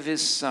death of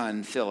his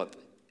son, Philip,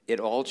 it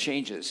all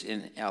changes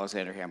in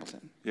Alexander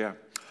Hamilton. Yeah.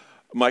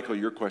 Michael,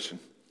 your question.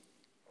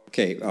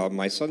 Okay,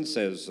 my son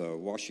says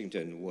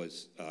Washington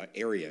was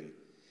Aryan.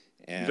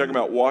 You're talking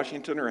about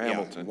Washington or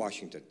Hamilton? Yeah,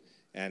 Washington.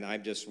 And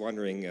I'm just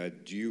wondering,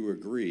 do you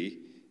agree?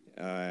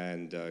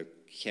 And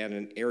can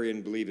an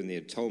Aryan believe in the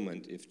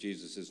atonement if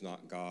Jesus is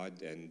not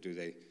God? And do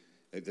they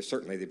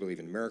certainly they believe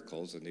in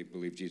miracles and they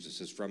believe Jesus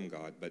is from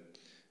God, but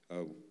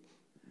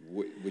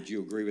would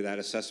you agree with that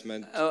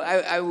assessment?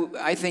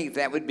 I think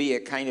that would be a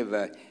kind of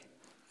a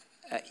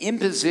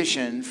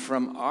imposition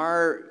from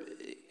our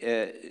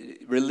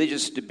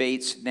religious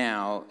debates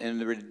now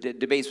and the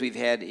debates we've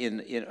had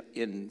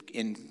in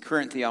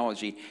current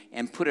theology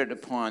and put it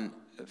upon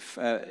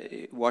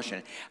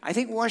Washington. I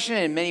think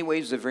Washington in many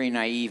ways is a very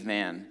naive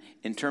man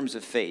in terms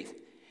of faith.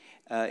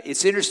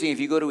 It's interesting, if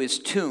you go to his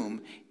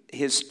tomb,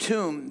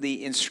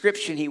 the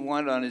inscription he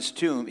wanted on his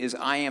tomb is,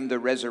 "I am the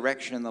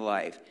resurrection and the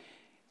life."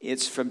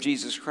 It's from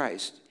Jesus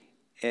Christ.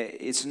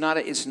 It's not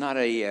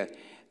a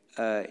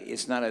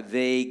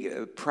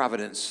vague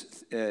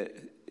providence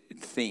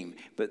theme,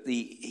 but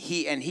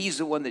he's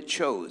the one that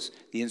chose.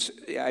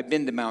 I've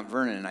been to Mount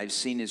Vernon and I've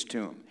seen his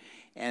tomb,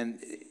 and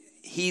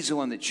he's the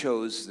one that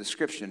chose the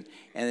inscription,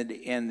 and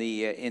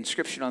the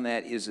inscription on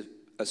that is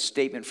a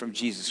statement from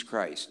Jesus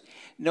Christ.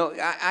 No,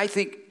 I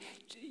think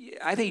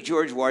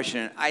George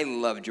Washington. I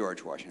love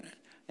George Washington,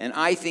 and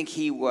I think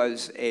he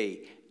was a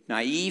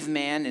naive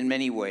man in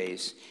many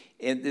ways.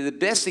 And the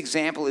best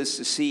example is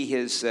to see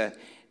his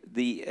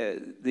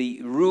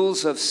the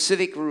rules of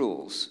civic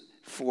rules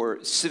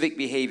for civic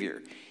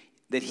behavior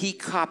that he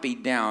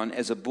copied down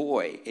as a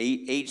boy,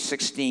 age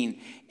 16,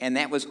 and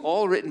that was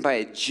all written by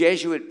a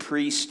Jesuit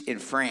priest in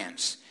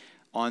France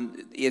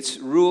on its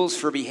rules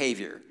for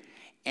behavior.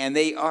 And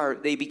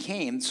they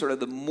became sort of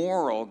the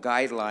moral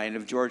guideline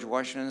of George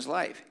Washington's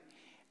life.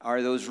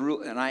 Are those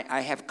rules? And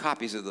I have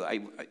copies of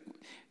them.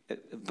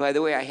 By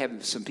the way, I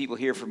have some people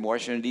here from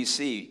Washington,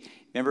 D.C.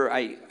 Remember,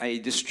 I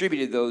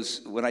distributed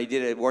those when I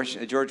did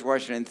a George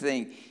Washington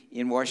thing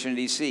in Washington,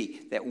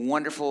 D.C. That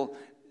wonderful,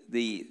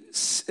 the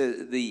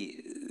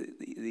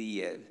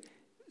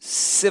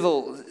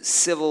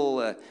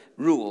civil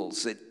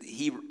rules that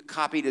he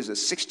copied as a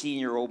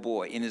 16-year-old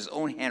boy in his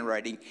own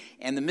handwriting,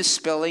 and the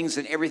misspellings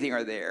and everything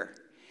are there.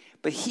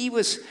 But he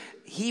was.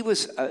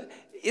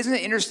 Isn't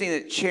it interesting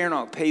that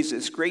Chernow pays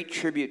this great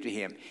tribute to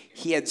him?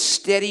 He had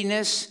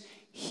steadiness.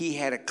 He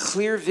had a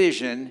clear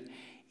vision.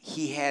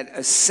 He had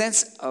a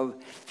sense of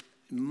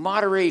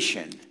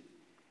moderation.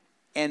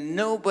 And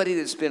nobody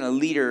that's been a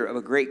leader of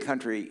a great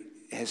country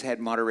has had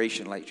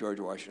moderation like George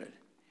Washington.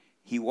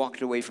 He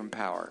walked away from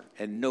power,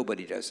 and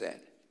nobody does that.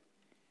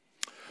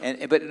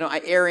 But no,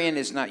 Aryan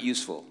is not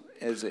useful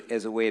as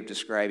a way of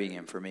describing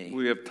him for me.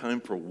 We have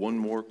time for one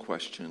more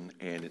question,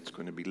 and it's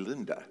going to be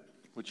Linda.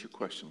 What's your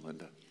question,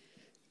 Linda?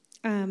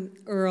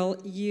 Earl,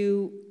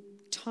 you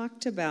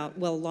talked about,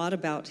 a lot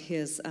about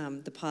his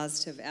the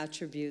positive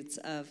attributes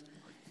of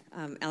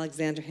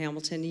Alexander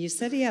Hamilton. You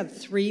said he had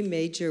 3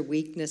 major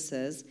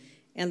weaknesses,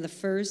 and the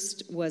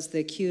first was the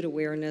acute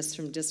awareness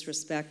from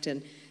disrespect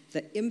and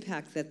the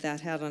impact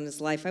that had on his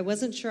life. I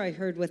wasn't sure I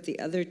heard what the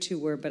other 2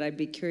 were, but I'd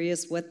be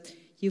curious what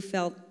you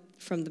felt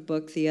from the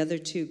book the other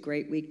 2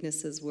 great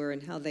weaknesses were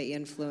and how they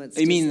influenced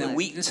his life. You mean the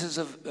weaknesses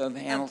of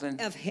Hamilton?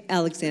 Of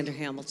Alexander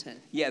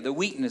Hamilton. Yeah, the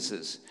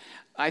weaknesses.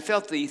 I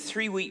felt the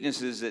 3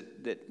 weaknesses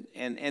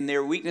and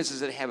they're weaknesses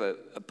that have a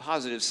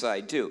positive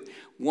side too.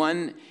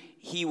 One,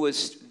 he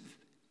was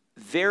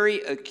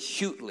very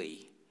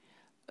acutely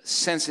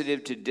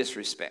sensitive to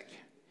disrespect.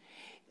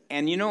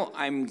 And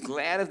I'm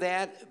glad of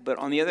that, but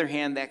on the other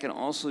hand, that can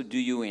also do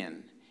you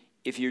in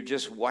if you're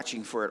just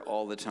watching for it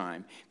all the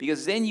time.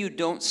 Because then you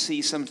don't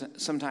see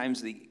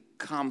sometimes the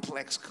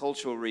complex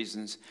cultural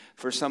reasons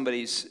for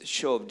somebody's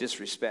show of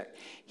disrespect.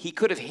 He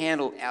could have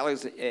handled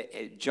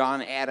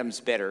John Adams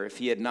better if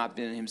he had not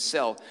been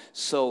himself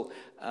so...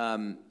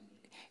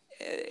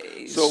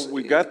 So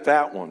we got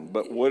that one,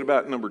 but what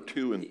about number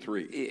 2 and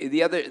 3?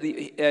 The other,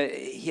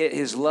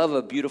 his love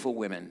of beautiful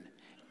women,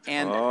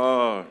 and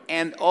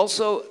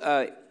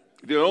also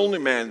the only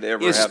man to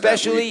ever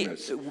especially have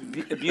that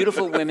weakness.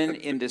 Beautiful women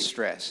in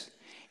distress,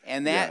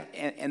 and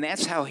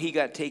that's how he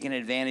got taken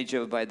advantage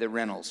of by the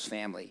Reynolds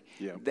family.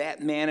 Yeah.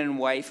 That man and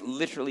wife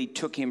literally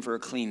took him for a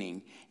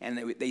cleaning,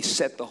 and they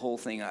set the whole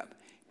thing up,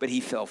 but he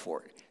fell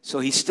for it. So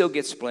he still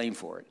gets blamed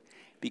for it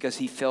because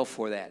he fell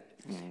for that.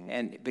 Mm-hmm.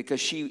 And because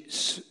she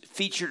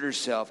featured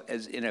herself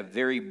as in a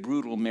very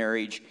brutal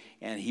marriage,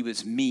 and he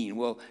was mean.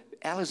 Well,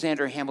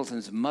 Alexander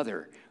Hamilton's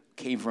mother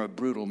came from a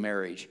brutal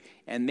marriage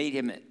and made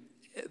him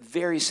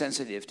very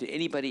sensitive to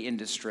anybody in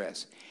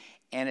distress.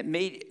 And it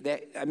made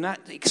that, I'm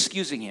not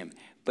excusing him,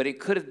 but it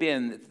could have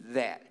been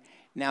that.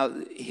 Now,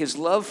 his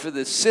love for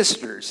the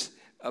sisters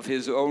of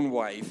his own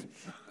wife,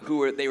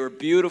 they were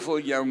beautiful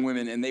young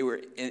women, and they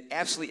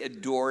absolutely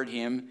adored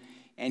him.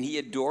 And he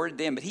adored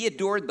them, but he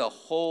adored the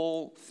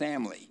whole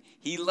family.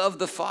 He loved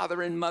the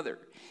father and mother.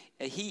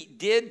 He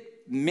did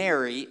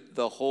marry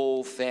the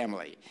whole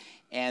family.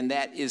 And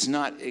that is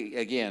not,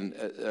 again,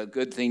 a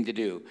good thing to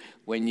do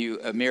when you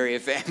marry a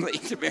family,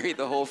 to marry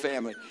the whole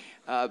family.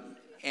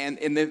 And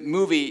in the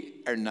movie,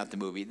 or not the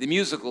movie, the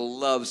musical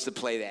loves to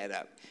play that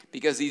up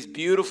because these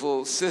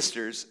beautiful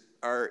sisters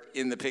are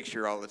in the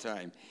picture all the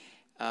time.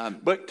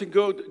 But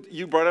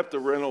you brought up the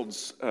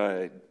Reynolds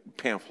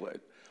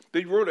pamphlet.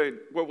 They wrote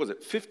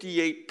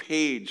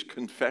 58-page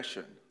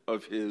confession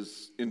of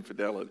his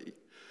infidelity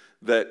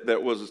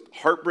that was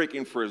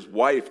heartbreaking for his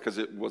wife because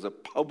it was a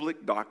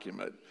public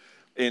document.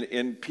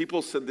 And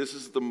people said this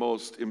is the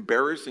most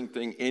embarrassing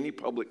thing any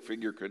public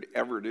figure could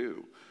ever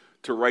do,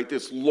 to write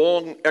this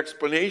long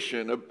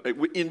explanation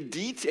in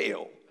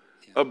detail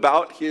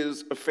about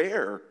his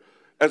affair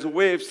as a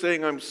way of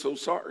saying, I'm so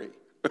sorry.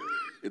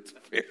 It's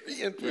very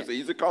interesting.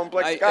 He's a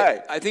complex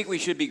guy. I think we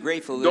should be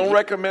grateful. Don't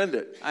recommend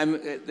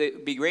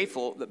it. Be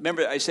grateful.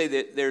 Remember, I say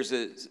that there's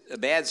a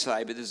bad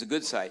side, but there's a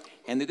good side.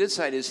 And the good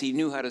side is he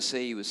knew how to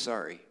say he was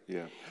sorry.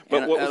 Yeah.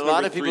 But a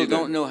lot of people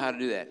don't know how to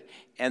do that.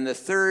 And the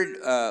third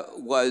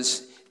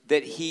was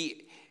that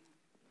he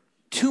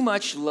too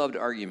much loved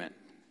argument.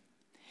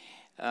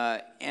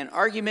 And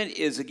argument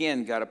is,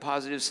 again, got a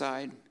positive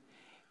side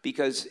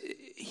because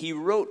he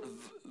wrote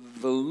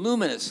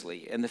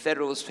voluminously, and the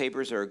Federalist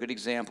Papers are a good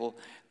example,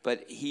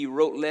 but he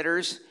wrote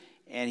letters,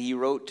 and he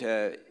wrote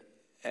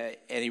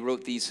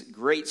these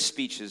great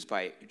speeches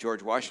by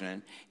George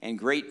Washington, and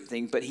great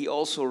things, but he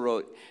also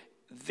wrote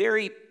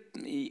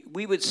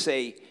we would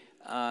say,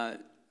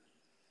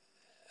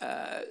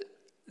 there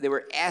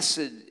were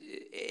acid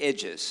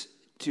edges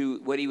to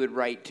what he would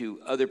write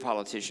to other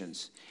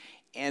politicians.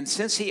 And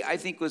since he, I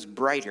think, was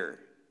brighter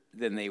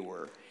than they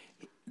were,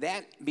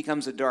 that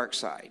becomes a dark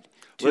side.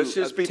 Let's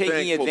just be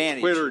thankful advantage.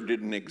 Twitter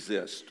didn't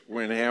exist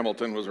when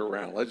Hamilton was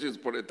around. Let's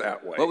just put it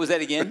that way. What was that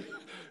again?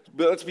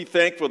 But let's be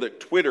thankful that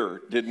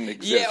Twitter didn't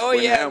exist. Yeah, oh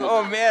yeah, Hamilton,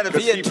 oh man, if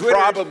he had Twitter,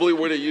 probably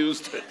would have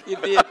used it.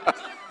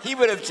 He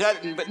would have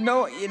done, but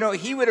no,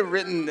 he would have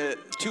written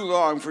too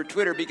long for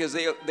Twitter because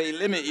they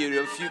limit you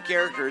to a few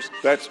characters.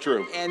 That's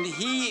true. And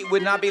he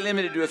would not be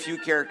limited to a few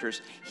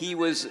characters. He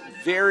was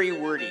very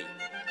wordy,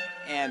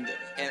 but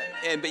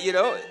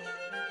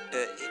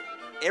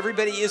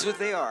everybody is what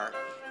they are.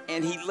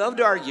 And he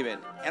loved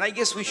argument, and I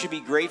guess we should be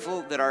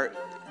grateful that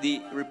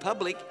the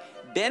Republic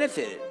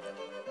benefited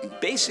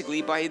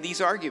basically by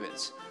these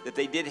arguments that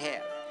they did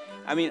have.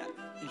 I mean,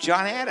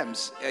 John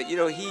Adams,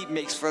 he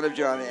makes fun of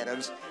John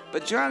Adams,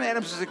 but John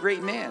Adams is a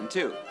great man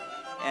too,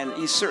 and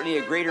he's certainly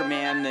a greater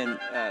man than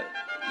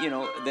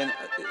than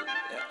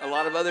a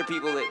lot of other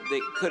people that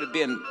could have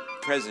been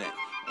president.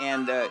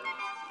 And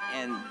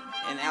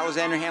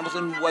Alexander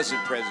Hamilton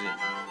wasn't president,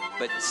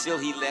 but still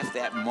he left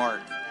that mark,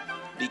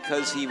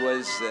 because he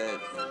was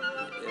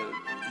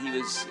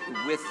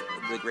with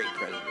the great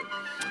president.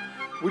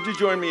 Would you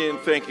join me in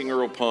thanking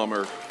Earl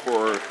Palmer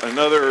for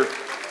another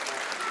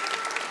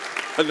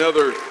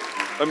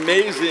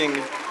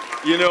amazing,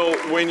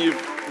 when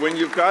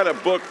you've got a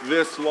book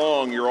this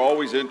long, you're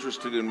always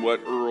interested in what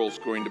Earl's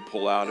going to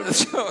pull out of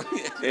it.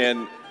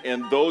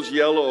 And those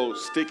yellow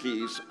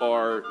stickies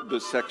are the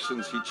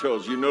sections he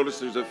chose. You notice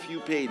there's a few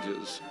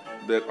pages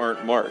that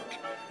aren't marked.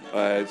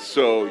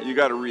 So you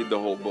got to read the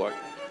whole book.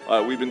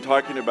 We've been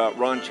talking about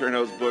Ron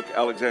Chernow's book,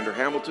 Alexander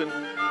Hamilton.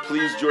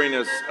 Please join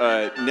us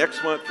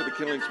next month for the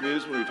Kindlings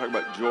Muse when we talk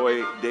about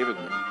Joy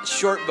Davidman.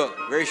 Short book,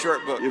 very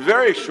short book. A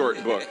very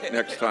short book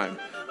next time.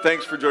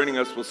 Thanks for joining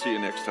us. We'll see you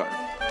next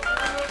time.